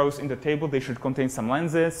 2,000 rows in the table. They should contain some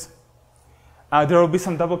lenses. There will be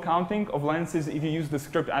some double counting of lenses if you use the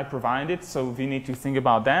script I provided, so we need to think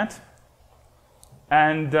about that.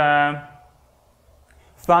 And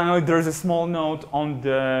finally, there is a small note on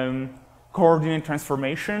the coordinate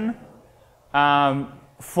transformation.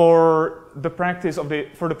 For the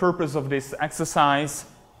purpose of this exercise,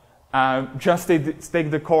 Just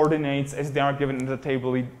take the coordinates as they are given in the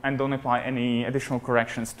table and don't apply any additional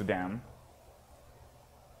corrections to them.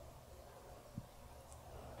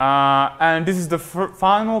 And this is the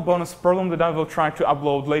final bonus problem that I will try to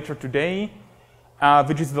upload later today,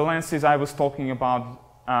 which is the lenses I was talking about,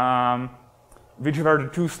 which were the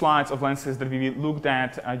 2 slides of lenses that we looked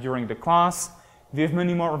at during the class. We have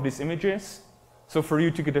many more of these images. So for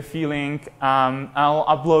you to get a feeling,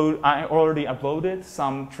 I already uploaded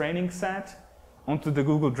some training set onto the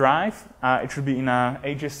Google Drive. It should be in a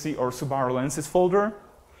HSC or Subaru lenses folder.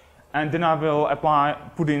 And then I will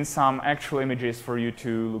put in some actual images for you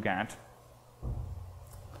to look at.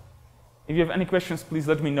 If you have any questions, please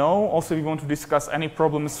let me know. Also, if you want to discuss any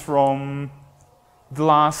problems from the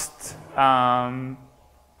last 3-4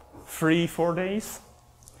 days.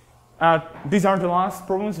 These are the last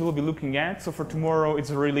problems we'll be looking at. So for tomorrow, it's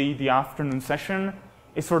really the afternoon session.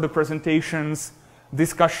 It's for the presentations,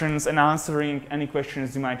 discussions, and answering any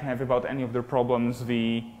questions you might have about any of the problems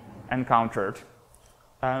we encountered.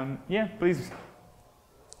 Yeah, please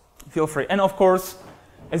feel free. And of course,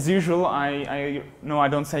 as usual, I know I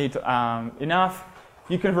don't say it enough.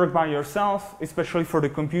 You can work by yourself, especially for the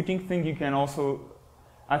computing thing. You can also,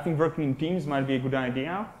 I think working in teams might be a good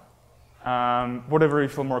idea. Whatever you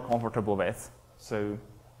feel more comfortable with. So,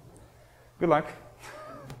 good luck.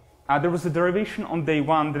 There was a derivation on day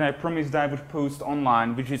 1 that I promised I would post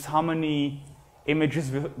online, which is how many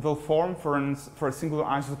images will form for a single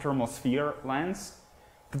isothermal sphere lens.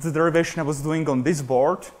 That's the derivation I was doing on this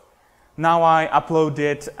board. Now I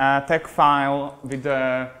uploaded a text file with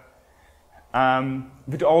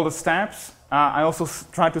all the steps. I also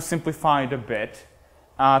tried to simplify it a bit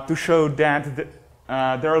to show that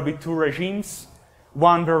there will be 2 regimes.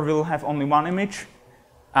 One where we'll have only 1 image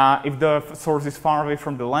if the source is far away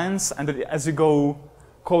from the lens, and as you go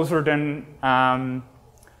closer than an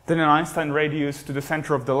Einstein radius to the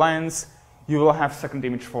center of the lens, you will have second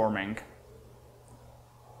image forming.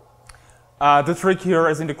 The trick here,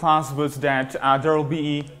 as in the class, was that there will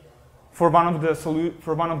be, for one of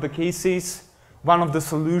the cases, one of the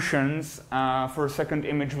solutions for a second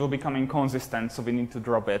image will become inconsistent, so we need to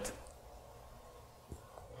drop it.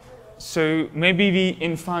 So maybe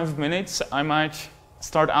in 5 minutes, I might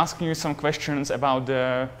start asking you some questions about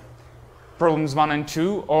the problems 1 and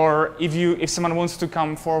 2, or if someone wants to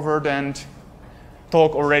come forward and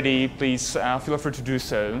talk already, please feel free to do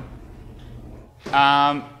so.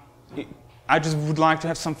 I just would like to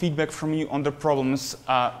have some feedback from you on the problems.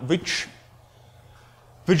 Which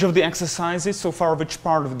of the exercises, so far, which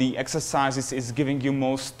part of the exercises is giving you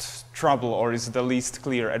most trouble or is the least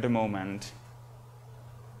clear at the moment?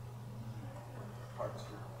 Part 2,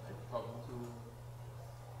 like problem 2.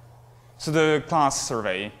 So the class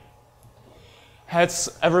survey. Has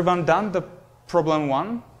everyone done the problem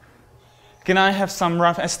 1? Can I have some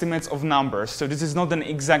rough estimates of numbers? So this is not an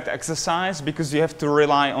exact exercise because you have to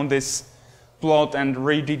rely on this plot and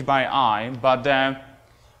read it by eye, but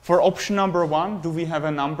for option number 1, do we have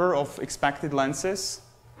a number of expected lenses?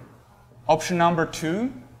 Option number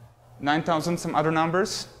 2, 9,000, some other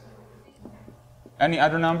numbers? Any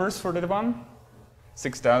other numbers for that one?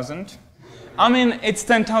 6,000. I mean, it's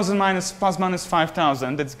 10,000 plus minus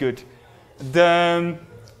 5,000, that's good. The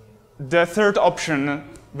third option,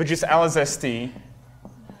 which is LSST.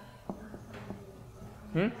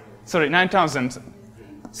 Sorry, 9,000.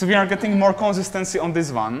 So we are getting more consistency on this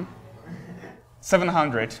one.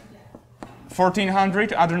 700.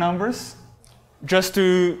 1,400, other numbers. Just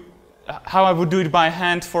to, how I would do it by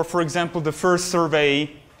hand for example, the first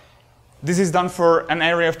survey. This is done for an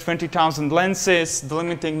area of 20,000 lenses. The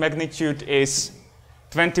limiting magnitude is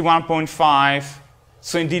 21.5.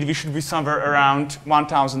 So indeed, we should be somewhere around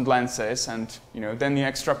 1,000 lenses, and then you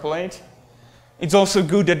extrapolate. It's also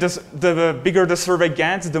good that the bigger the survey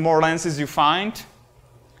gets, the more lenses you find.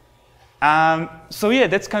 So yeah,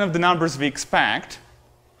 that's kind of the numbers we expect.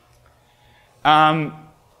 I'll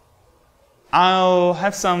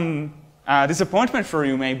have some disappointment for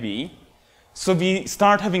you, maybe. So we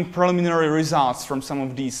start having preliminary results from some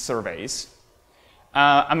of these surveys.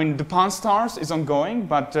 I mean, the Pan-STARRS is ongoing,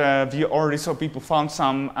 but we already saw people found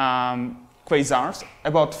some quasars,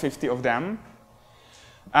 about 50 of them.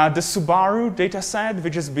 The Subaru dataset,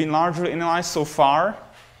 which has been largely analyzed so far,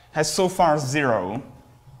 has so far 0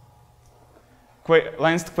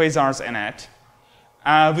 lensed quasars in it,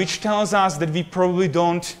 which tells us that we probably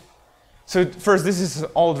don't. So first, this is an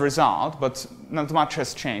old result, but not much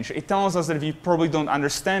has changed. It tells us that we probably don't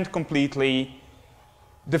understand completely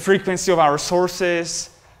the frequency of our sources,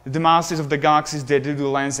 the masses of the galaxies that do the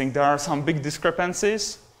lensing. There are some big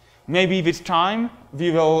discrepancies. Maybe with time,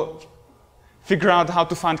 we will figure out how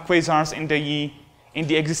to find quasars in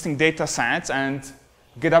the existing data sets and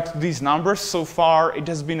get up to these numbers. So far, it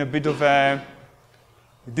has been a bit of a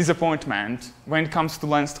disappointment when it comes to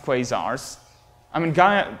lensed quasars. I mean,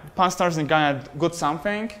 past stars in Gaia got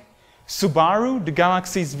something. Subaru, the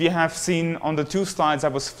galaxies we have seen on the 2 slides I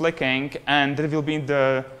was flicking, and that will be in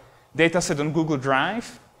the dataset on Google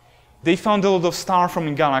Drive, they found a lot of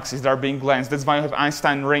star-forming galaxies that are being lensed. That's why you have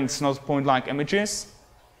Einstein rings, not point-like images.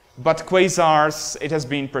 But quasars, it has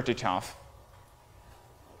been pretty tough.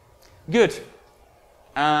 Good.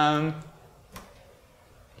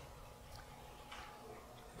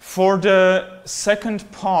 For the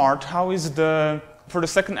second part, for the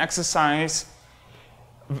second exercise,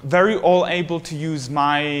 were you all able to use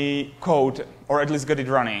my code, or at least get it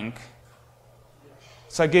running?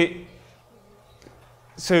 So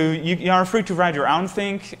you are free to write your own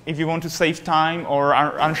thing. If you want to save time or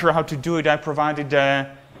are unsure how to do it, I provided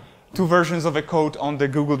 2 versions of a code on the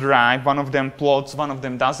Google Drive. One of them plots, one of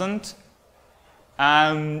them doesn't.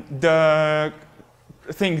 The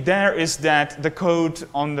thing there is that the code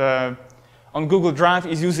on Google Drive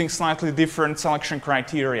is using slightly different selection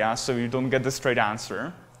criteria, so you don't get the straight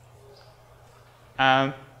answer.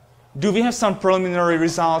 Do we have some preliminary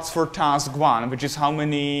results for task 1, which is how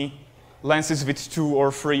many lenses with 2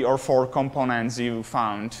 or 3 or 4 components you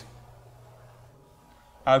found?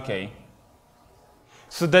 Okay.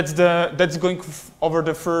 So that's going over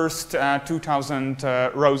the first 2,000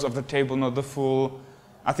 rows of the table, not the full.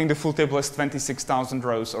 I think the full table is 26,000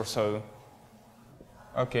 rows or so.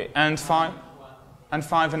 Okay, and 5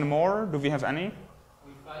 and more. Do we have any?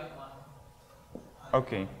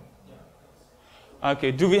 Okay.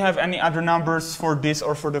 Okay. Do we have any other numbers for this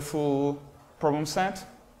or for the full problem set?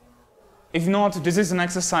 If not, this is an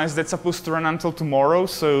exercise that's supposed to run until tomorrow.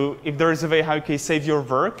 So if there is a way how you can save your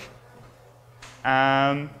work.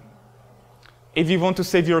 If you want to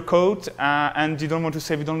save your code and you don't want to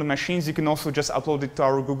save it on the machines, you can also just upload it to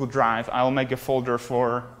our Google Drive. I'll make a folder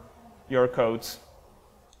for your codes.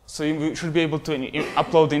 So you should be able to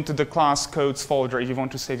upload into the class codes folder if you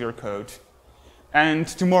want to save your code. And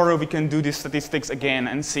tomorrow we can do the statistics again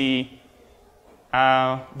and see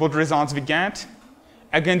what results we get.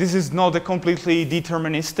 Again, this is not a completely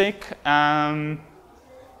deterministic.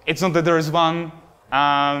 It's not that there is one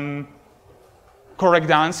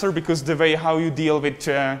correct answer, because the way how you deal with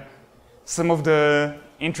some of the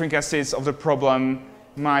intricacies of the problem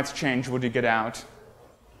might change what you get out.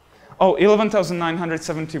 Oh,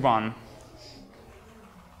 11,971.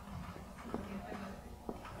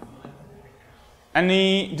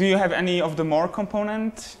 Do you have any of the more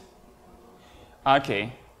component?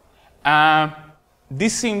 Okay. I'll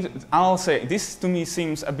say, this to me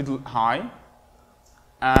seems a bit high.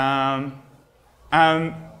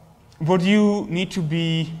 What you need to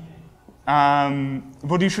be,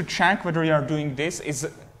 what you should check whether you are doing this is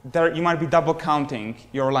that you might be double counting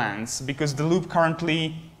your lens, because the loop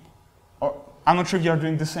currently, I'm not sure if you are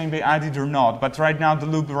doing the same way I did or not, but right now the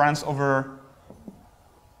loop runs over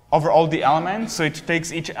all the elements. So it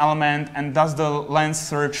takes each element and does the lens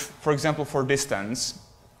search, for example, for distance.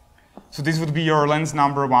 So this would be your lens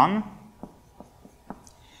number 1.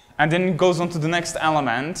 And then it goes on to the next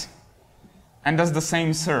element and does the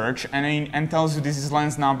same search and tells you this is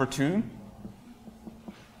lens number 2.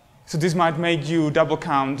 So this might make you double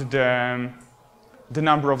count the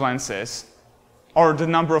number of lenses, or the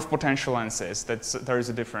number of potential lenses. There is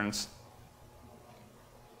a difference.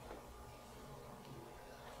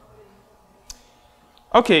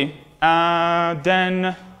 Okay,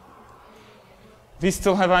 then we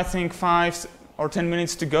still have, I think, 5 or 10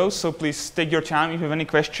 minutes to go, so please take your time. If you have any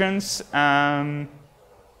questions,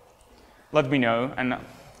 let me know, and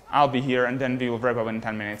I'll be here, and then we will wrap up in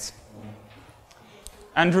 10 minutes.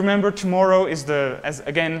 And remember, tomorrow is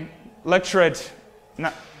again, lecture at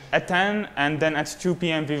 10, and then at 2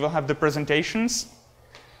 p.m. we will have the presentations.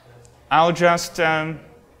 I'll just, so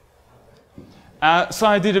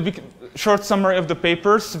I did a big short summary of the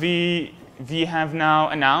papers we have now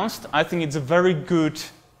announced. I think it's a very good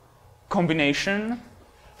combination.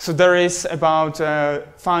 So there is about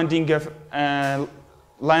finding a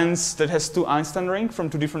lens that has 2 Einstein rings from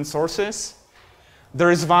 2 different sources.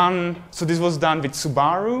 There is one, so this was done with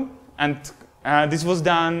Subaru, and this was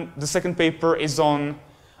done, the second paper is on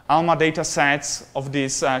ALMA data sets of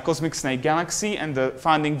this cosmic snake galaxy and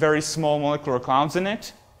finding very small molecular clouds in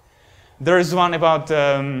it. There is one about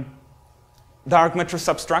dark matter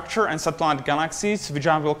substructure and satellite galaxies, which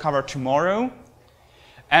I will cover tomorrow.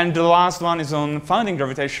 And the last one is on finding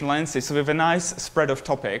gravitational lenses, so we have a nice spread of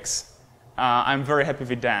topics. I'm very happy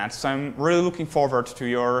with that. So I'm really looking forward to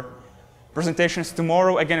your presentations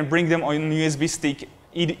tomorrow, again, bring them on USB stick,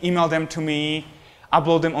 email them to me,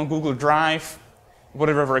 upload them on Google Drive,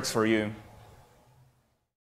 whatever works for you.